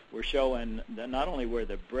diagram, we're showing not only where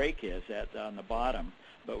the break is on the bottom,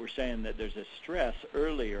 but we're saying that there's a stress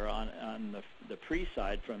earlier on the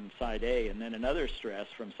pre-side from side A, and then another stress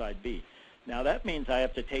from side B. Now that means I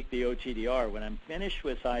have to take the OTDR. When I'm finished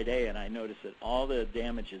with side A and I notice that all the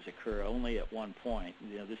damages occur only at one point,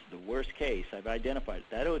 this is the worst case, I've identified it.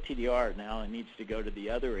 That OTDR now needs to go to the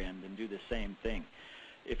other end and do the same thing.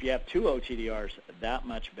 If you have two OTDRs, that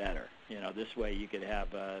much better. This way you could have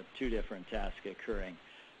two different tasks occurring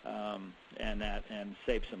and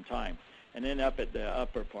save some time. And then up at the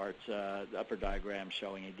upper parts, the upper diagram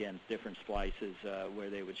showing, again, different splices where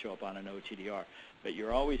they would show up on an OTDR. But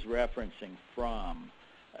you're always referencing from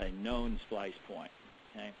a known splice point.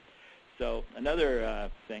 Okay? So another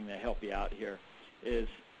thing to help you out here is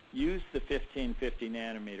use the 1550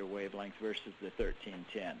 nanometer wavelength versus the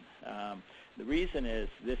 1310. The reason is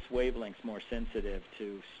this wavelength's more sensitive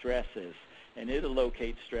to stresses, and it'll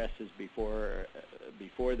locate stresses before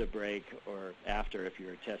the break or after if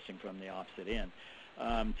you're testing from the opposite end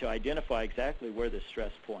to identify exactly where the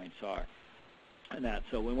stress points are. And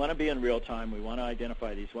so we want to be in real time. We want to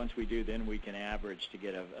identify these. Once we do, then we can average to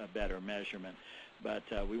get a better measurement. But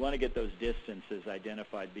we want to get those distances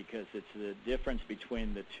identified because it's the difference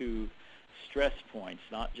between the two stress points,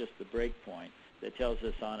 not just the break point, that tells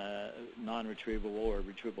us on a non-retrievable or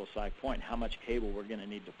retrievable side point how much cable we're going to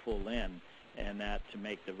need to pull in, and that to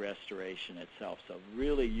make the restoration itself. So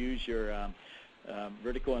really use your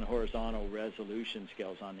vertical and horizontal resolution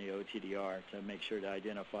scales on the OTDR to make sure to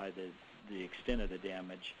identify the extent of the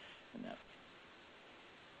damage. And that.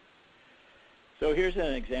 So here's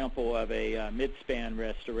an example of a mid-span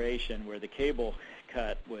restoration where the cable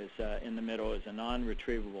cut was in the middle as a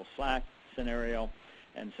non-retrievable slack scenario.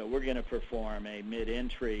 And so we're going to perform a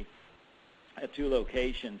mid-entry at two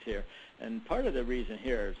locations here. And part of the reason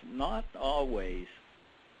here is not always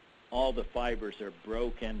all the fibers are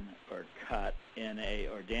broken or cut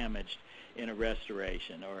or damaged in a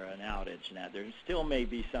restoration or an outage. Now, there still may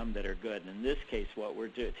be some that are good. In this case, what we're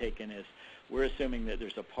taking is we're assuming that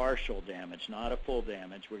there's a partial damage, not a full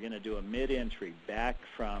damage. We're going to do a mid-entry back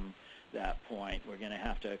from that point. We're going to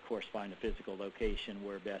have to, of course, find a physical location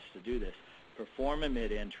where best to do this. Perform a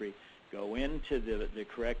mid-entry, go into the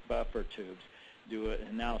correct buffer tubes, do it,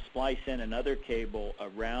 and now splice in another cable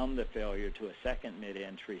around the failure to a second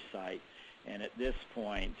mid-entry site. And at this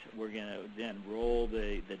point, we're going to then roll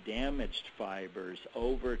the damaged fibers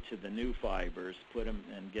over to the new fibers, put them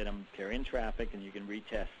and get them carrying traffic, and you can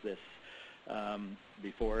retest this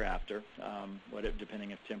before or after,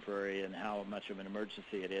 depending if temporary and how much of an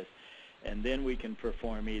emergency it is. And then we can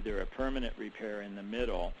perform either a permanent repair in the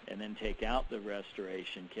middle and then take out the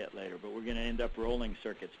restoration kit later. But we're going to end up rolling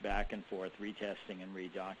circuits back and forth, retesting and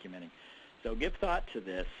redocumenting. So give thought to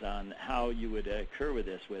this on how you would occur with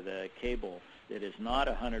this with a cable that is not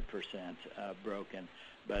 100% broken,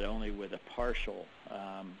 but only with a partial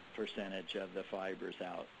percentage of the fibers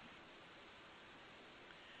out.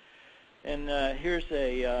 And here's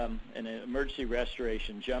an emergency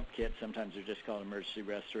restoration jump kit. Sometimes they're just called emergency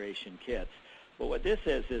restoration kits. But what this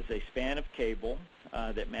is a span of cable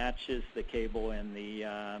that matches the cable in the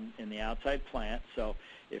outside plant. So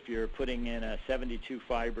if you're putting in a 72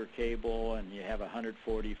 fiber cable and you have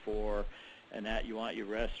 144 and that you want your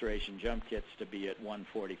restoration jump kits to be at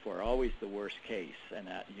 144, always the worst case. And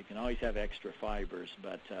that you can always have extra fibers,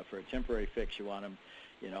 but for a temporary fix you want them,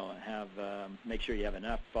 make sure you have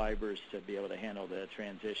enough fibers to be able to handle the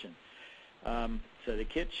transition. So the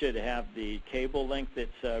kit should have the cable length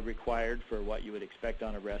that's required for what you would expect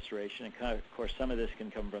on a restoration. And of course, some of this can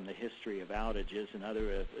come from the history of outages, and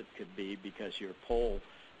it could be because your pole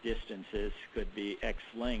distances could be X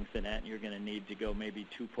length, and you're going to need to go maybe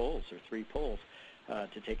 2 poles or 3 poles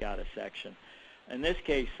to take out a section. In this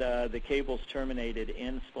case, the cable's terminated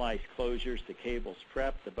in splice closures. The cable's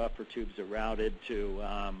prepped. The buffer tubes are routed to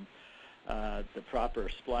the proper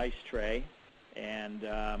splice tray, and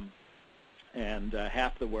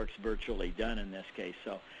half the work's virtually done in this case.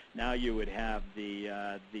 So now you would have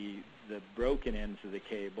the broken ends of the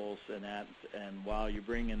cables, and while you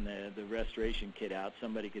bring in the restoration kit out,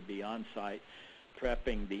 somebody could be on site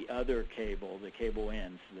prepping the other cable, the cable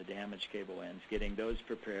ends, the damaged cable ends, getting those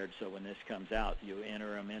prepared so when this comes out, you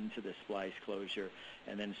enter them into the splice closure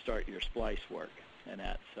and then start your splice work and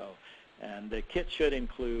that. And the kit should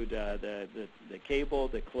include the cable,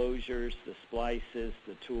 the closures, the splices,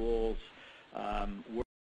 the tools,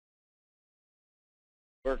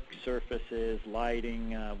 work surfaces,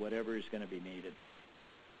 lighting, whatever is going to be needed.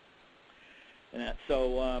 And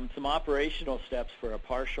so some operational steps for a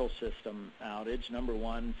partial system outage. Number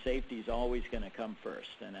one, safety is always going to come first,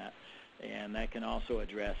 and that can also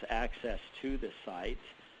address access to the site.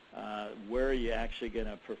 Where are you actually going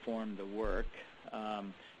to perform the work?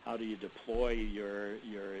 How do you deploy your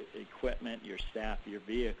equipment, your staff, your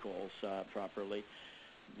vehicles properly?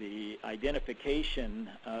 The identification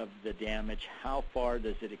of the damage, how far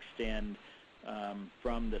does it extend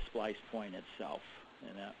from the splice point itself?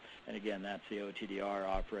 And again, that's the OTDR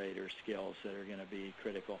operator skills that are going to be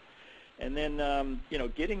critical. And then,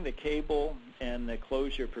 getting the cable and the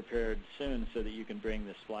closure prepared soon so that you can bring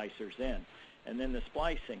the splicers in. And then the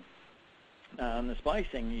splicing. On the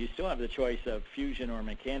splicing, you still have the choice of fusion or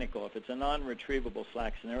mechanical. If it's a non-retrievable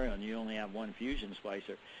slack scenario and you only have one fusion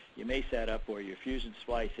splicer, you may set up where you're fusion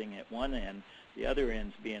splicing at one end, the other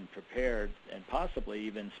end's being prepared and possibly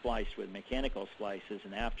even spliced with mechanical splices,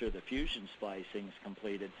 and after the fusion splicing is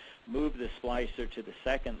completed, move the splicer to the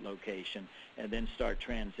second location and then start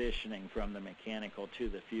transitioning from the mechanical to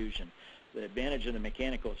the fusion. The advantage of the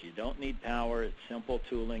mechanical is you don't need power. It's simple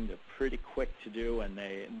tooling. They're pretty quick to do, and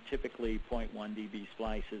they typically 0.1 dB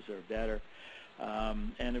splices are better.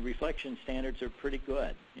 And the reflection standards are pretty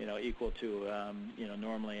good, equal to,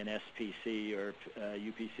 normally an SPC or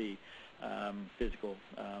UPC physical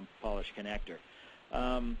polish connector.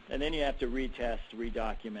 And then you have to retest,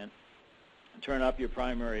 redocument, turn up your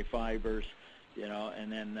primary fibers, and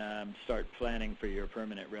then start planning for your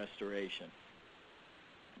permanent restoration.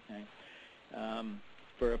 Okay.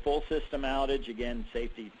 For a full system outage, again,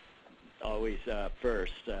 safety always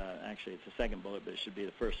first. Actually, it's the second bullet, but it should be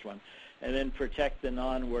the first one. And then protect the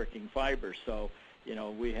non-working fibers. So,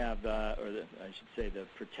 we have, I should say,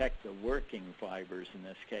 protect the working fibers in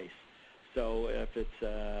this case. So if it's,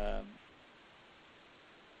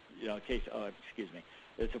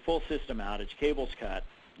 it's a full system outage, cable's cut,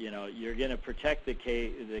 you're going to protect the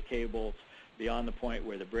cables beyond the point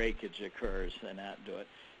where the breakage occurs and do it.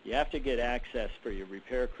 You have to get access for your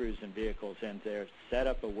repair crews and vehicles in there, set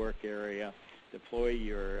up a work area, deploy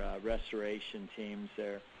your restoration teams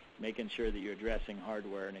there, making sure that you're addressing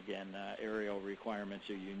hardware. And again, aerial requirements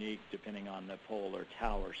are unique depending on the pole or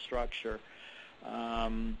tower structure.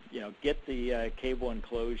 Get the cable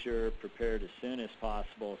enclosure prepared as soon as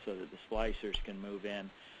possible so that the splicers can move in.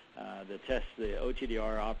 The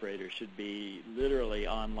OTDR operator should be literally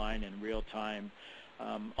online in real time.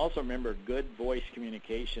 Also remember, good voice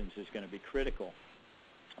communications is going to be critical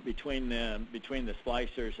between the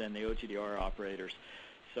splicers and the OTDR operators.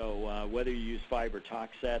 So whether you use fiber talk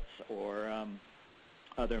sets or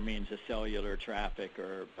other means of cellular traffic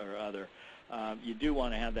or other, you do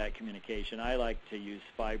want to have that communication. I like to use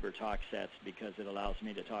fiber talk sets because it allows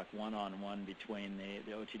me to talk one-on-one between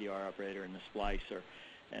the OTDR operator and the splicer,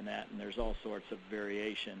 and there's all sorts of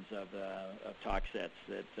variations of talk sets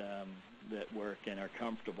that work and are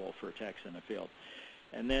comfortable for techs in the field.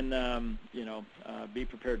 And then be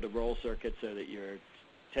prepared to roll circuits so that you're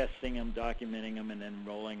testing them, documenting them, and then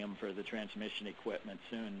rolling them for the transmission equipment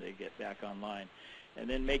soon they get back online. And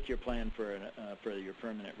then make your plan for your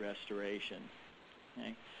permanent restoration.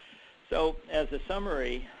 Okay? So as a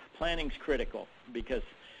summary, planning's critical because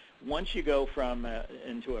once you go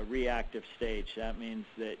into a reactive stage, that means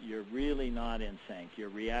that you're really not in sync. You're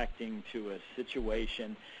reacting to a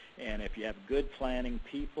situation, and if you have good planning,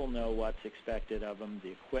 people know what's expected of them.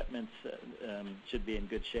 The equipment should be in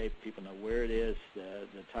good shape. People know where it is,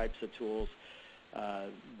 the types of tools,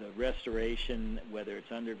 the restoration, whether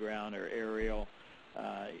it's underground or aerial,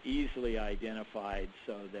 easily identified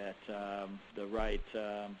so that the right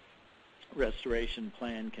restoration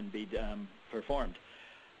plan can be performed.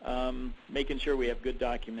 Making sure we have good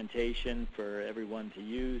documentation for everyone to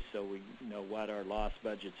use so we know what our loss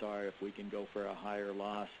budgets are, if we can go for a higher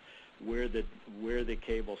loss, where the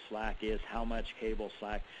cable slack is, how much cable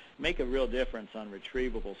slack. Make a real difference on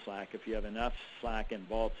retrievable slack if you have enough slack in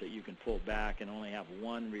vaults that you can pull back and only have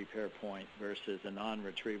one repair point versus a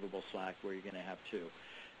non-retrievable slack where you're going to have two.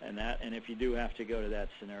 And if you do have to go to that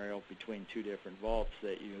scenario between two different vaults,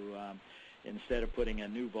 that you instead of putting a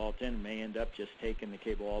new vault in, may end up just taking the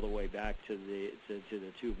cable all the way back to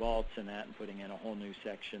the two vaults and putting in a whole new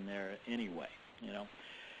section there anyway,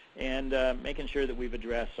 And making sure that we've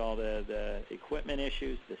addressed all the equipment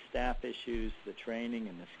issues, the staff issues, the training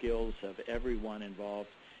and the skills of everyone involved,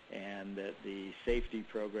 and that the safety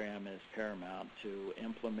program is paramount to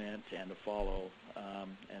implement and to follow.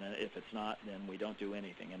 And if it's not, then we don't do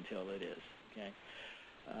anything until it is.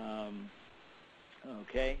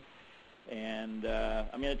 Okay. And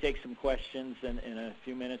I'm going to take some questions in a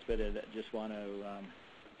few minutes, but I just want to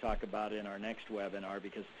talk about it in our next webinar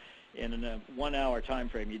because in a 1 hour time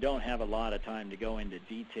frame, you don't have a lot of time to go into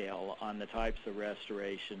detail on the types of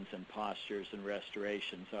restorations and postures and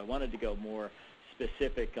restorations. So I wanted to go more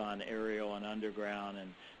specific on aerial and underground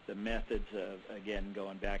and the methods of, again,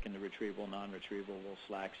 going back into retrievable, non-retrievable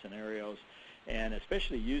slack scenarios, and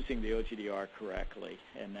especially using the OTDR correctly,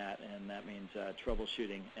 and that means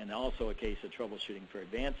troubleshooting, and also a case of troubleshooting for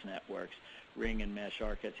advanced networks, ring and mesh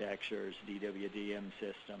architectures, DWDM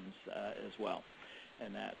systems as well,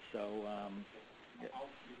 and that. So I'll read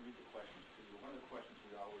the questions to you. One of the questions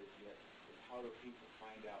we always get is how do people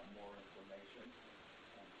find out more information?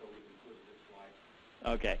 And so we've included this slide.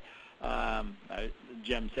 Okay.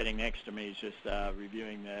 Jim sitting next to me is just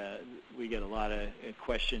reviewing we get a lot of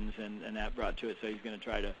questions and that brought to it, so he's going to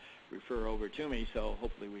try to refer over to me, so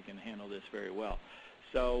hopefully we can handle this very well.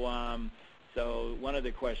 So so one of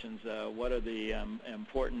the questions, what are the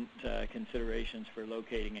important considerations for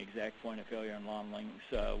locating exact point of failure and long links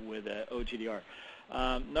with OTDR?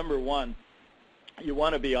 Number one, you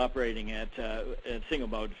want to be operating at single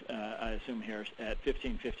mode, I assume here, at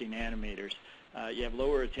 1550 nanometers. You have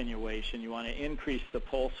lower attenuation. You want to increase the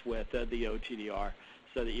pulse width of the OTDR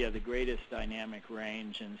so that you have the greatest dynamic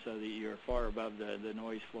range and so that you're far above the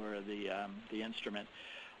noise floor of the instrument.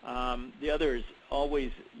 The other is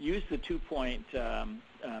always use the 2-point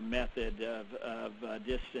method of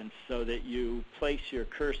distance so that you place your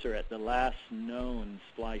cursor at the last known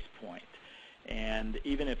splice point. And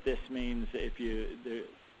even if this means if a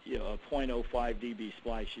 0.05 dB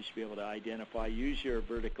splice you should be able to identify, use your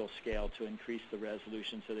vertical scale to increase the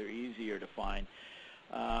resolution so they're easier to find.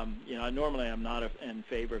 Normally I'm not in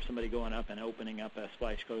favor of somebody going up and opening up a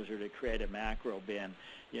splice closer to create a macro bin,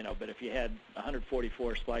 but if you had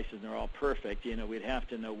 144 splices and they're all perfect, we'd have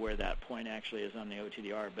to know where that point actually is on the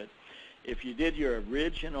OTDR. But if you did your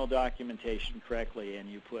original documentation correctly and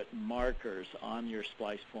you put markers on your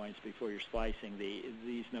splice points before you're splicing,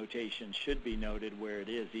 these notations should be noted where it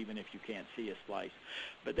is, even if you can't see a splice.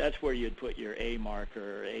 But that's where you'd put your A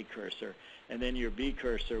marker or A cursor, and then your B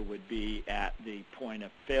cursor would be at the point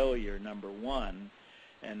of failure number 1,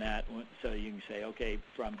 and that, so you can say, okay,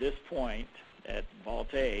 from this point at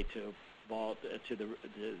vault A to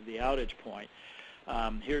the outage point,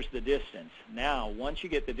 here's the distance. Now, once you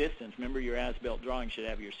get the distance, remember your as-built drawing should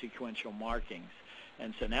have your sequential markings.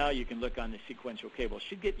 And so now you can look on the sequential cable. It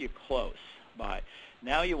should get you close by.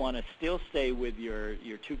 Now you want to still stay with your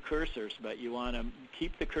 2 cursors, but you want to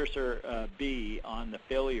keep the cursor B on the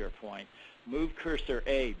failure point. Move cursor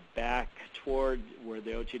A back toward where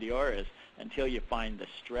the OTDR is until you find the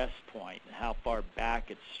stress point, how far back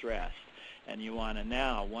it's stressed. And you want to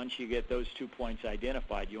now, once you get those 2 points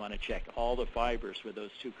identified, you want to check all the fibers with those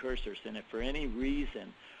 2 cursors. And if for any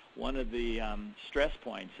reason one of the stress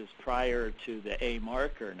points is prior to the A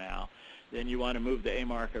marker now, then you want to move the A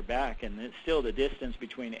marker back. And then still the distance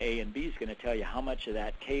between A and B is going to tell you how much of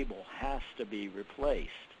that cable has to be replaced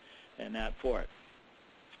in that port.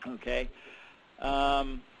 Okay.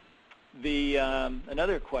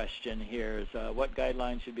 Another question here is what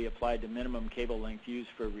guidelines should be applied to minimum cable length used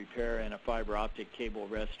for repair and a fiber optic cable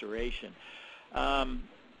restoration?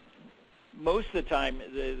 Most of the time,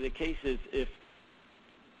 the case is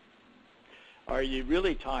are you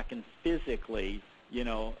really talking physically, you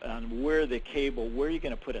know, on where the cable, where you're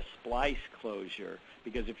going to put a splice closure?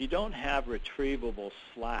 Because if you don't have retrievable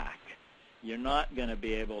slack, you're not going to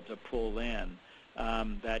be able to pull in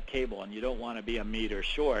that cable, and you don't want to be a meter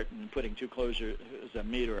short and putting 2 closures a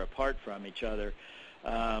meter apart from each other.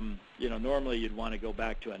 You know, normally you'd want to go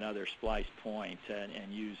back to another splice point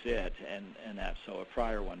and use it, and that's so a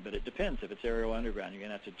prior one. But it depends. If it's aerial underground, you're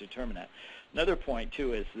going to have to determine that. Another point,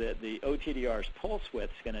 too, is that the OTDR's pulse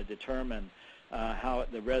width is going to determine how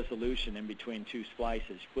the resolution in between 2 splices.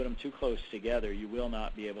 You put them too close together, you will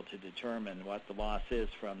not be able to determine what the loss is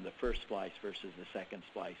from the first splice versus the second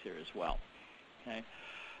splice here as well. Okay.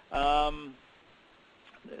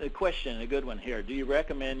 A question, a good one here. Do you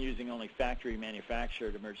recommend using only factory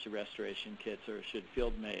manufactured emergency restoration kits, or should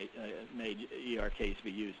field-made ERKs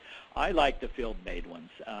be used? I like the field-made ones,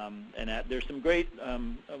 and there's some great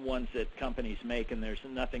ones that companies make, and there's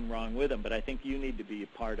nothing wrong with them, but I think you need to be a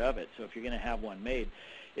part of it. So if you're going to have one made,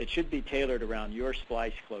 it should be tailored around your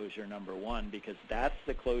splice closure, number 1, because that's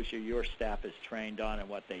the closure your staff is trained on and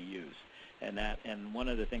what they use. And one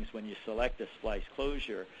of the things when you select a splice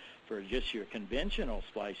closure for just your conventional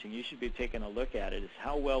splicing, you should be taking a look at it is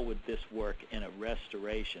how well would this work in a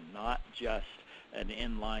restoration, not just an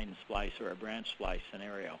inline splice or a branch splice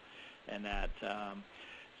scenario. And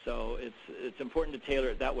so it's important to tailor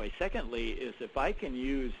it that way. Secondly, is if I can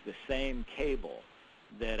use the same cable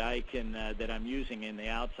that I'm using in the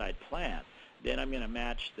outside plant, then I'm going to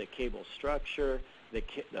match the cable structure, the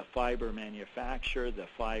fiber manufacturer, the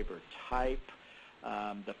fiber type,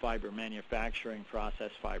 the fiber manufacturing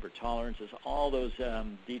process, fiber tolerances, all those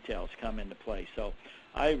details come into play. So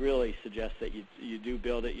I really suggest that you do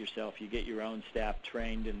build it yourself. You get your own staff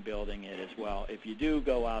trained in building it as well. If you do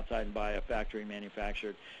go outside and buy a factory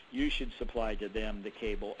manufactured, you should supply to them the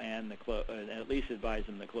cable and at least advise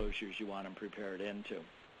them the closures you want them prepared into.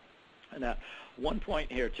 Now, one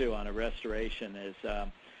point here, too, on a restoration is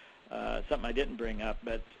something I didn't bring up,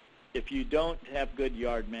 but if you don't have good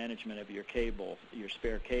yard management of your cable, your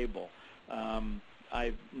spare cable,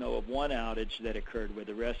 I know of one outage that occurred where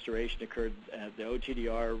the restoration occurred. The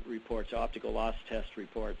OTDR reports, optical loss test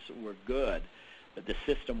reports, were good, but the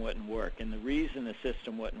system wouldn't work. And the reason the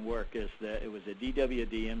system wouldn't work is that it was a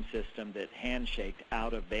DWDM system that handshaked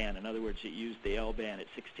out of band. In other words, it used the L band at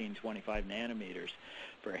 1625 nanometers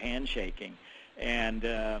for handshaking. And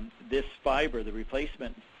this fiber, the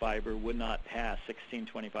replacement fiber, would not pass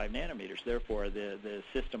 1625 nanometers. Therefore, the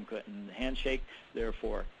system couldn't handshake.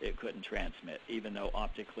 Therefore, it couldn't transmit, even though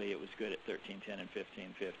optically it was good at 1310 and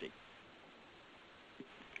 1550.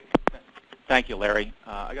 Thank you, Larry.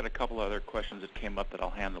 I got a couple other questions that came up that I'll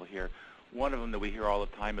handle here. One of them that we hear all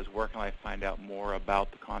the time is where can I find out more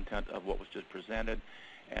about the content of what was just presented,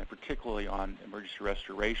 and particularly on emergency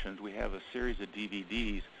restorations. We have a series of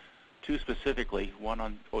DVDs, 2 specifically, one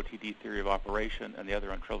on OTD theory of operation and the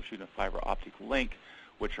other on troubleshooting a fiber optic link,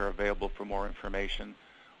 which are available for more information.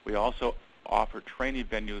 We also offer training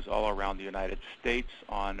venues all around the United States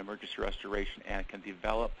on emergency restoration and can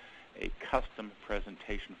develop a custom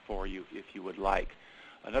presentation for you if you would like.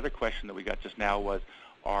 Another question that we got just now was,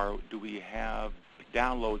 do we have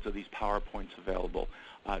downloads of these PowerPoints available?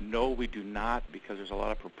 No, we do not, because there's a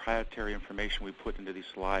lot of proprietary information we put into these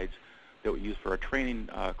slides. that we use for our training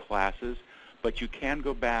classes, but you can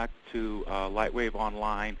go back to Lightwave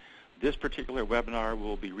Online. This particular webinar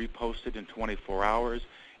will be reposted in 24 hours,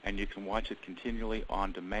 and you can watch it continually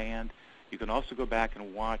on demand. You can also go back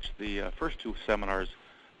and watch the first 2 seminars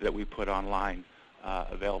that we put online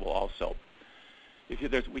available also. We can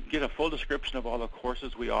get a full description of all the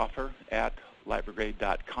courses we offer at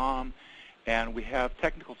lightbrigade.com, and we have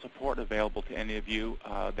technical support available to any of you.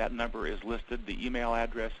 That number is listed, the email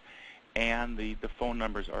address, and the phone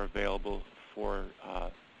numbers are available for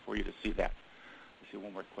you to see that. Let's see,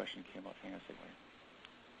 one more question came up. Hang on a second.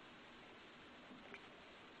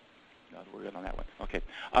 No, we're good on that one. Okay.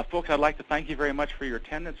 Folks, I'd like to thank you very much for your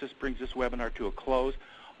attendance. This brings this webinar to a close.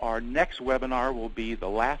 Our next webinar will be the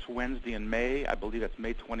last Wednesday in May. I believe that's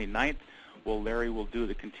May 29th. Larry will do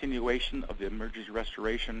the continuation of the emergency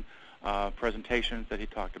restoration presentations that he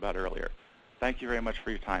talked about earlier. Thank you very much for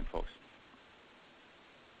your time, folks.